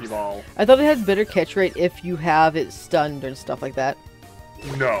a Pokeball. I thought it had better catch rate if you have it stunned and stuff like that.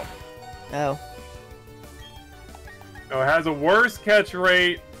 No. Oh. No, it has a worse catch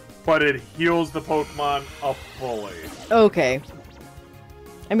rate, but it heals the Pokemon up fully. Okay.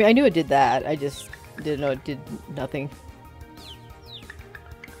 I mean, I knew it did that. I just didn't know it did nothing.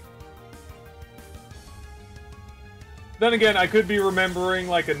 Then again, I could be remembering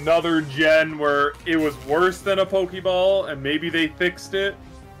like another gen where it was worse than a Pokeball, and maybe they fixed it.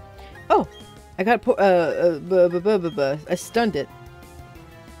 Oh, I got I stunned it,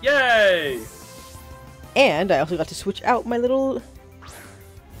 Yay! and I also got to switch out my little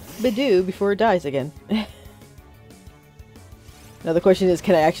Bidoo before it dies again. Now the question is,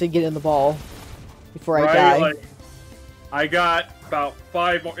 can I actually get in the ball before I die? Like, I got about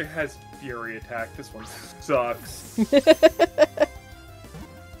 5 more. It has Fury Attack. This one sucks.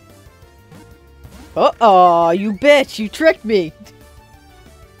 Uh-oh, you bitch! You tricked me!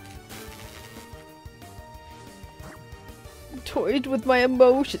 Toyed with my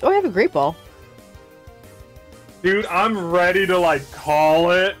emotions. Oh, I have a Great Ball. Dude, I'm ready to, like,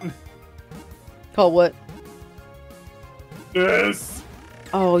 call it. Call what? This.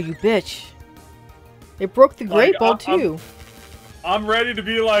 Oh, you bitch. It broke the Great Ball, too. I'm ready to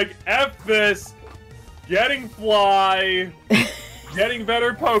be like, F this. Getting Fly. Getting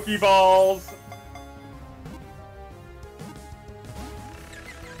better Pokeballs.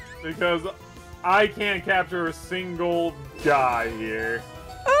 Because I can't capture a single guy here.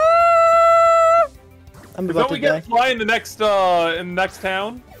 I'm about to die. Don't we get Fly in the next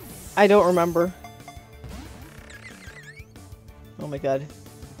town? I don't remember. Oh my god.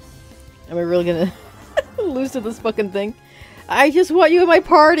 Am I really gonna lose to this fucking thing? I just want you in my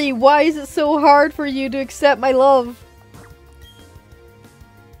party! Why is it so hard for you to accept my love?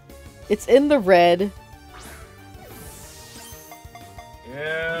 It's in the red.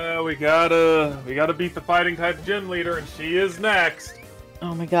 Yeah, we gotta beat the fighting type gym leader, and she is next.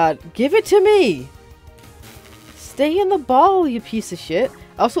 Oh my god. Give it to me! Stay in the ball, you piece of shit.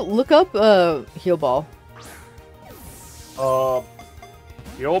 Also, look up, heal ball.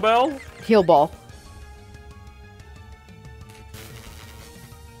 Heal bell? Heal ball.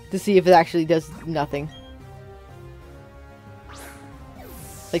 To see if it actually does nothing.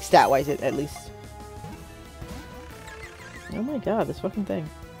 Like, stat-wise, at least. Oh my god, this fucking thing.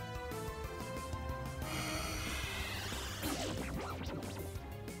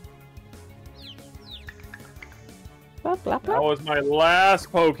 Blah, blah, blah. That was my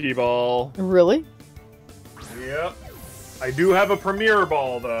last Pokeball. Really? Yep. I do have a Premier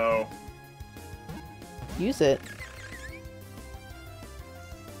Ball, though. Use it.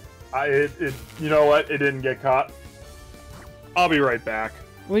 You know what? It didn't get caught. I'll be right back.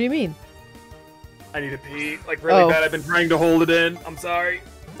 What do you mean? I need to pee, like, really bad. I've been trying to hold it in. I'm sorry.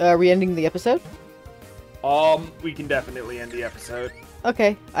 Are we ending the episode? We can definitely end the episode.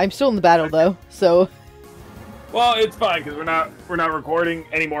 Okay. I'm still in the battle, though, so... Well, it's fine, because we're not recording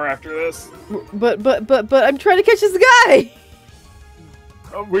anymore after this. But I'm trying to catch this guy!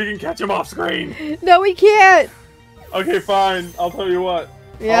 We can catch him off screen. No, we can't! Okay, fine. I'll tell you what.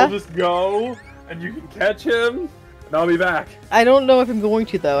 Yeah? I'll just go, and you can catch him, and I'll be back. I don't know if I'm going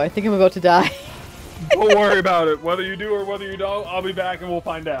to, though. I think I'm about to die. Don't worry about it. Whether you do or whether you don't, I'll be back and we'll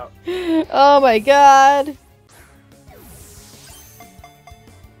find out. Oh my god.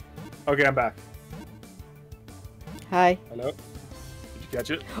 Okay, I'm back. Hi. Hello? Did you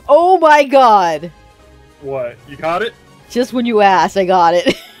catch it? Oh my god! What? You caught it? Just when you asked, I got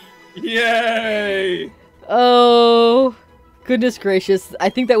it. Yay! Oh, goodness gracious. I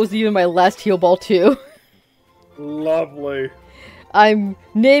think that was even my last heal ball, too. Lovely. I'm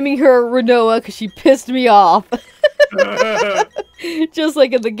naming her Renoa because she pissed me off. Just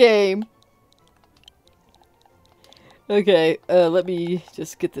like in the game. Okay, let me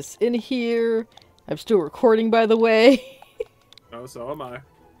just get this in here. I'm still recording, by the way. Oh, so am I.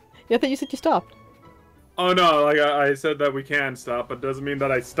 Yeah, I thought you said you stopped. Oh no, like I said that we can stop, but doesn't mean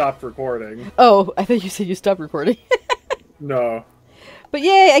that I stopped recording. Oh, I thought you said you stopped recording. No. But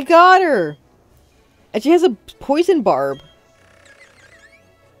yay, I got her! And she has a poison barb.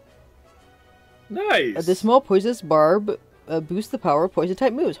 Nice! This small poisonous barb boosts the power of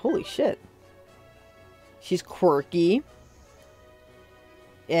poison-type moves. Holy shit. She's quirky.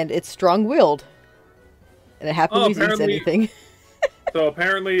 And it's strong-willed. And it happily eats anything. So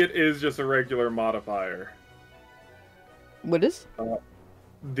apparently it is just a regular modifier. What is?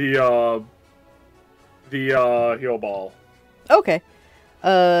 The heal ball. Okay.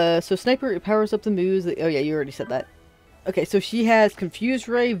 So Sniper powers up the moves. Oh yeah, you already said that. Okay, so she has Confuse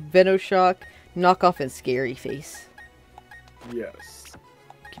Ray, Venoshock, Knockoff, and Scary Face. Yes.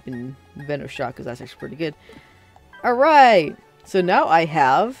 Keeping Venoshock because that's actually pretty good. Alright! So now I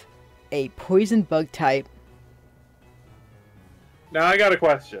have a Poison Bug type. Now I got a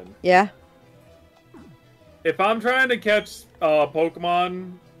question. Yeah? If I'm trying to catch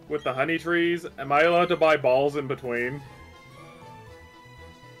Pokemon with the honey trees, am I allowed to buy balls in between?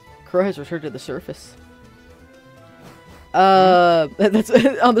 Crow has returned to the surface. That's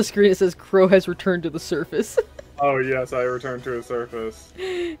on the screen. It says Crow has returned to the surface. Oh yes, I returned to a surface.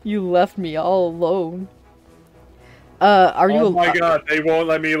 You left me all alone. Are you? Oh my god, they won't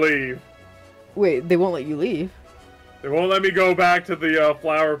let me leave. Wait, they won't let you leave? They won't let me go back to the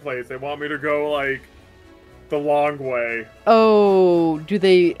flower place. They want me to go like the long way. Oh, do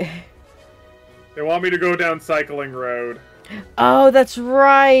they? They want me to go down Cycling Road. Oh, that's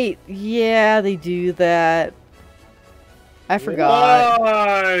right. Yeah, they do that. I forgot.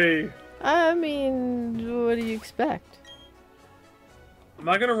 Why? I mean, what do you expect? I'm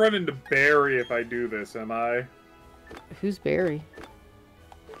not gonna run into Barry if I do this, am I? Who's Barry?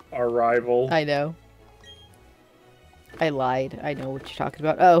 Our rival. I know. I lied. I know what you're talking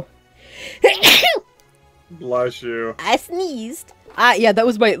about. Oh. Bless you. I sneezed. Yeah, that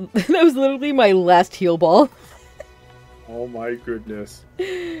was literally my last heal ball. Oh my goodness.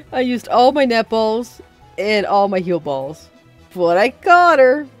 I used all my net balls and all my heal balls. But I got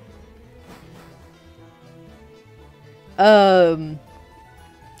her. I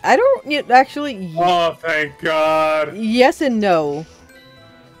don't actually. Oh, thank God. Yes and no.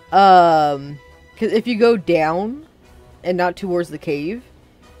 Because if you go down and not towards the cave,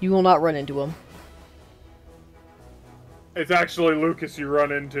 you will not run into him. It's actually Lucas you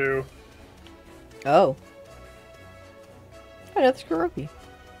run into. Oh. Oh, that's Kuropi.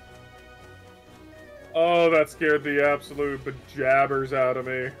 Oh, that scared the absolute bejabbers out of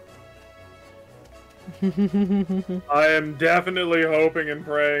me. I am definitely hoping and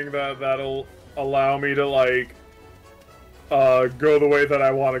praying that that'll allow me to, like, go the way that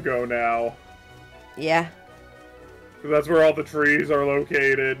I want to go now. Yeah. That's where all the trees are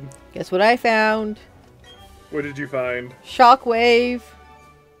located. Guess what I found? What did you find? Shockwave.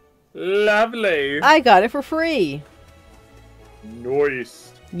 Lovely. I got it for free.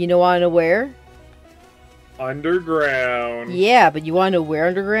 Nice. You know, wanna know where? Underground. Yeah, but you wanna know where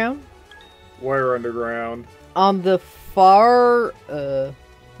underground? Where underground? On the far,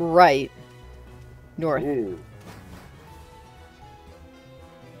 right. North. Ooh.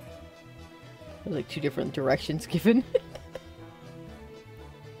 There's like 2 different directions given.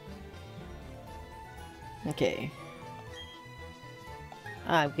 Okay.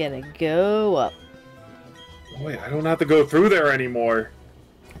 I'm gonna go up. Wait, I don't have to go through there anymore.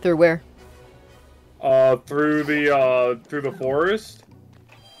 Through where? Through the forest.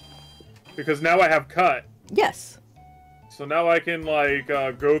 Because now I have cut. Yes. So now I can, like,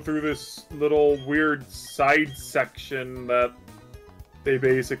 go through this little weird side section that they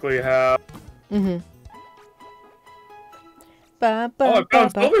basically have. Mm-hmm. Oh, I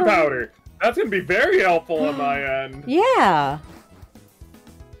found silver powder! That's gonna be very helpful on my end. Yeah.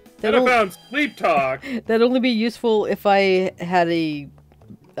 And I found sleep talk. That'd only be useful if I had a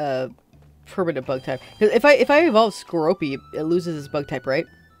permanent bug type. Because if I evolve Skoropy, it loses its bug type, right?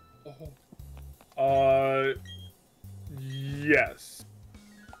 Yes.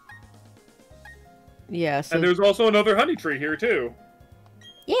 Yeah. So and there's also another honey tree here too.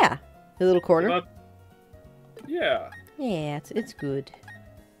 yeah, the little corner. Yeah. Yeah, it's good.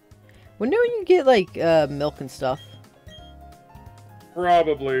 Wonder when you get like milk and stuff.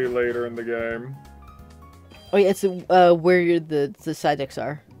 Probably later in the game. Oh yeah, it's where the side decks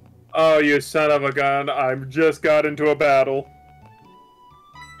are. Oh, you son of a gun! I just got into a battle.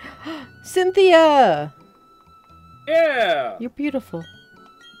 Cynthia! Yeah! You're beautiful.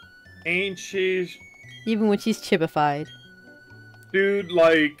 Ain't she? Even when she's chibified. Dude,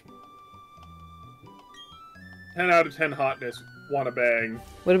 like... 10 out of 10 hotness, wanna bang.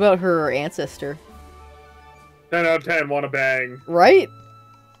 What about her ancestor? 10 out of 10, wanna bang. Right?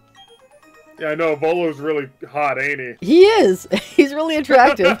 Yeah, I know, Volo's really hot, ain't he? He is! He's really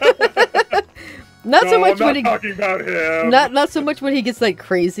attractive. Not so much when he... talking about him! Not so much when he gets, like,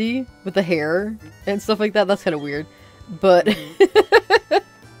 crazy with the hair and stuff like that. That's kind of weird. But...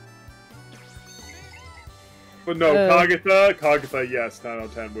 But no, Kagitha, yes, 10 out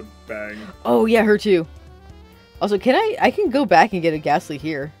of 10 would bang. Oh, yeah, her too. Also, I can go back and get a Ghastly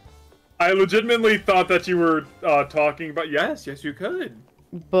here. I legitimately thought that you were talking about... Yes, you could.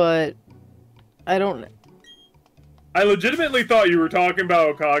 But... I don't... I legitimately thought you were talking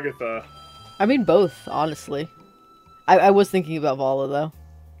about Kagitha. I mean both, honestly. I was thinking about Vala,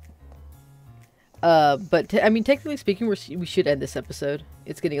 though. But, I mean, technically speaking, we should end this episode.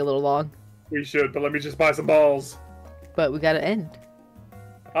 It's getting a little long. We should, but let me just buy some balls. But we gotta end.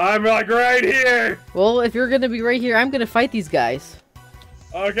 I'm, like, right here! Well, if you're gonna be right here, I'm gonna fight these guys.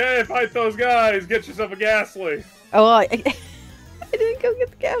 Okay, fight those guys! Get yourself a Ghastly! Oh, I didn't go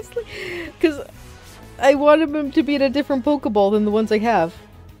get the Ghastly. Because I wanted them to be in a different Pokeball than the ones I have.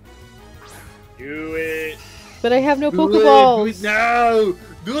 Do it! But I have no Pokeballs! Do it now!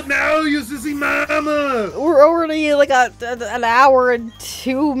 Do it now, you sissy mama! We're already like an hour and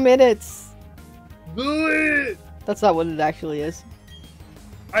 2 minutes. Do it! That's not what it actually is.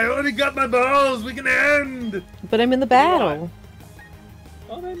 I already got my balls! We can end! But I'm in the battle.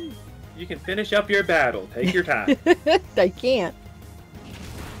 Well then, you can finish up your battle. Take your time. I can't.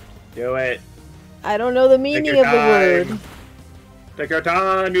 Do it. I don't know the meaning of the word. Take your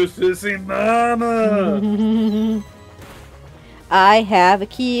time, you sissy mama! I have a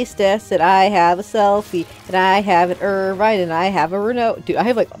Keystess, and I have a Selfie, and I have an Irvine, and I have a Renault. Dude, I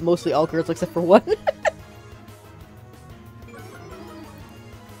have like mostly all girls except for one.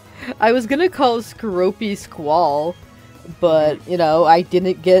 I was gonna call Skoropy Squall, but, you know, I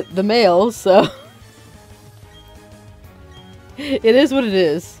didn't get the mail, so... It is what it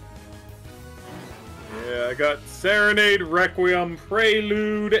is. Yeah, I got Serenade, Requiem,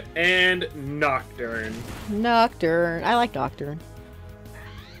 Prelude, and Nocturne. Nocturne. I like Nocturne.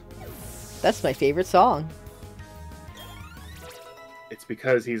 That's my favorite song. It's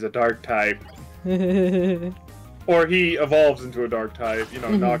because he's a dark type. Or he evolves into a dark type, you know,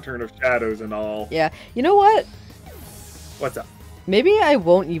 Nocturne of Shadows and all. Yeah. You know what? What's up? Maybe I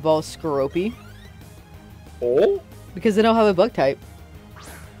won't evolve Skoropy. Oh? Because then I'll have a bug type.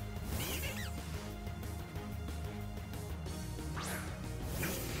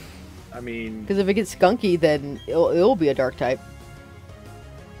 I mean... Because if it gets skunky, then it'll be a dark type.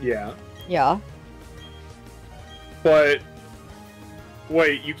 Yeah. Yeah. But...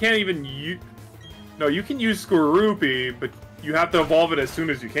 Wait, you can't even use... No, you can use Skorupi, but you have to evolve it as soon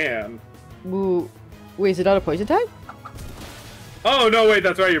as you can. Ooh. Wait, is it not a poison type? Oh, no, wait,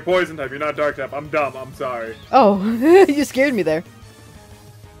 that's right, you're poison type, you're not dark type. I'm dumb, I'm sorry. Oh, you scared me there.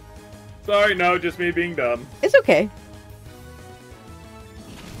 Sorry, no, just me being dumb. It's okay.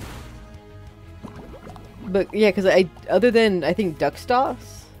 But, yeah, because other than, I think, Duckstoss,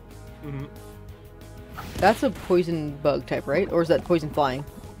 that's a poison bug type, right? Or is that poison flying?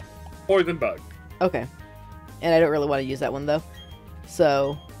 Poison bug. Okay. And I don't really want to use that one, though.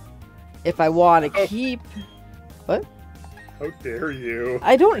 So, if I want to keep... What? How dare you?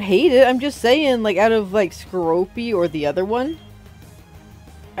 I don't hate it. I'm just saying, like, out of, like, Skorupi or the other one,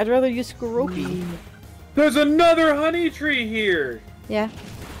 I'd rather use Skorupi. There's another honey tree here! Yeah.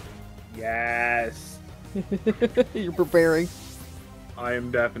 Yes. You're preparing. I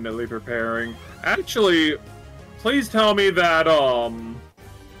am definitely preparing. Actually, please tell me that,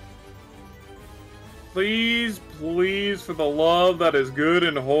 please, for the love that is good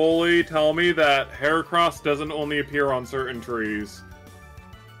and holy, tell me that Heracross doesn't only appear on certain trees.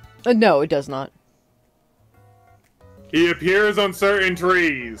 No, it does not. He appears on certain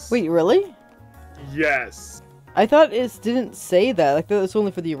trees. Wait, really? Yes. I thought it didn't say that. I thought it was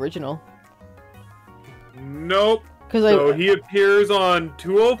only for the original. Nope. So he appears on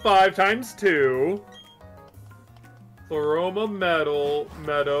 205 times 2. Chloroma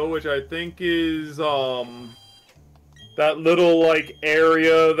Meadow, which I think is, that little, like,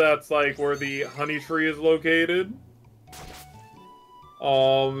 area that's, like, where the honey tree is located.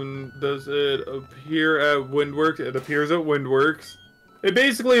 Does it appear at Windworks? It appears at Windworks. It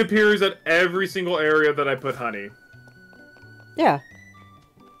basically appears at every single area that I put honey. Yeah.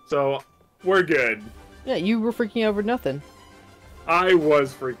 So, we're good. Yeah, you were freaking out over nothing. I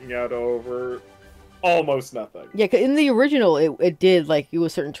was freaking out over almost nothing. Yeah, 'cause in the original, it did, like, it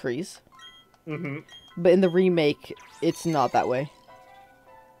was certain trees. Mm-hmm. But in the remake, it's not that way.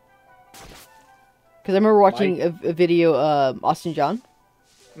 Because I remember watching a video, Austin John.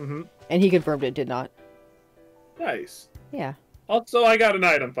 Mm-hmm. And he confirmed it did not. Nice. Yeah. Also, I got an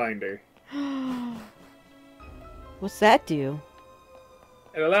item finder. What's that do?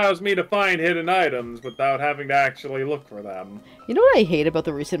 It allows me to find hidden items without having to actually look for them. You know what I hate about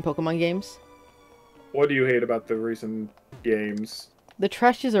the recent Pokemon games? What do you hate about the recent games? The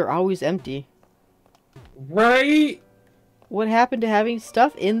trashes are always empty. Right? What happened to having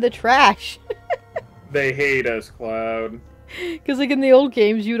stuff in the trash? They hate us, Cloud. Because, like, in the old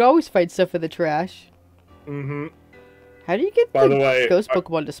games, you'd always find stuff in the trash. Mm-hmm. How do you get By the way, ghost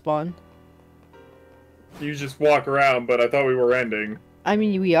Pokemon to spawn? You just walk around, but I thought we were ending. I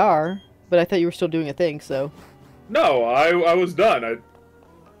mean, we are, but I thought you were still doing a thing, so... No, I was done.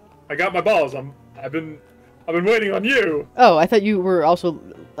 I got my balls. I've been waiting on you. Oh, I thought you were also,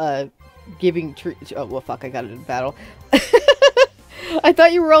 giving oh, well, fuck, I got it in battle. I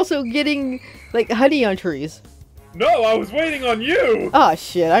thought you were also getting, like, honey on trees. No, I was waiting on you! Oh,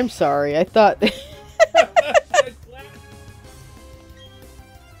 shit, I'm sorry. I thought...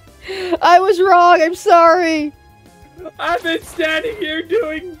 I was wrong, I'm sorry! I've been standing here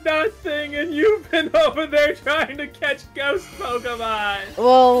doing nothing, and you've been over there trying to catch ghost Pokemon!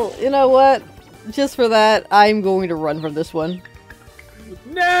 Well, you know what? Just for that, I'm going to run from this one.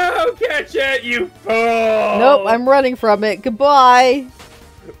 No! Catch it, you fool! Nope, I'm running from it. Goodbye!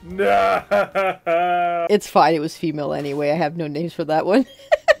 No! It's fine, it was female anyway. I have no names for that one.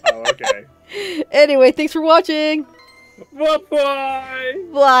 Oh, okay. Anyway, thanks for watching! Bye-bye!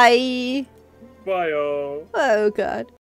 Bye! Bye-oh. Oh, God.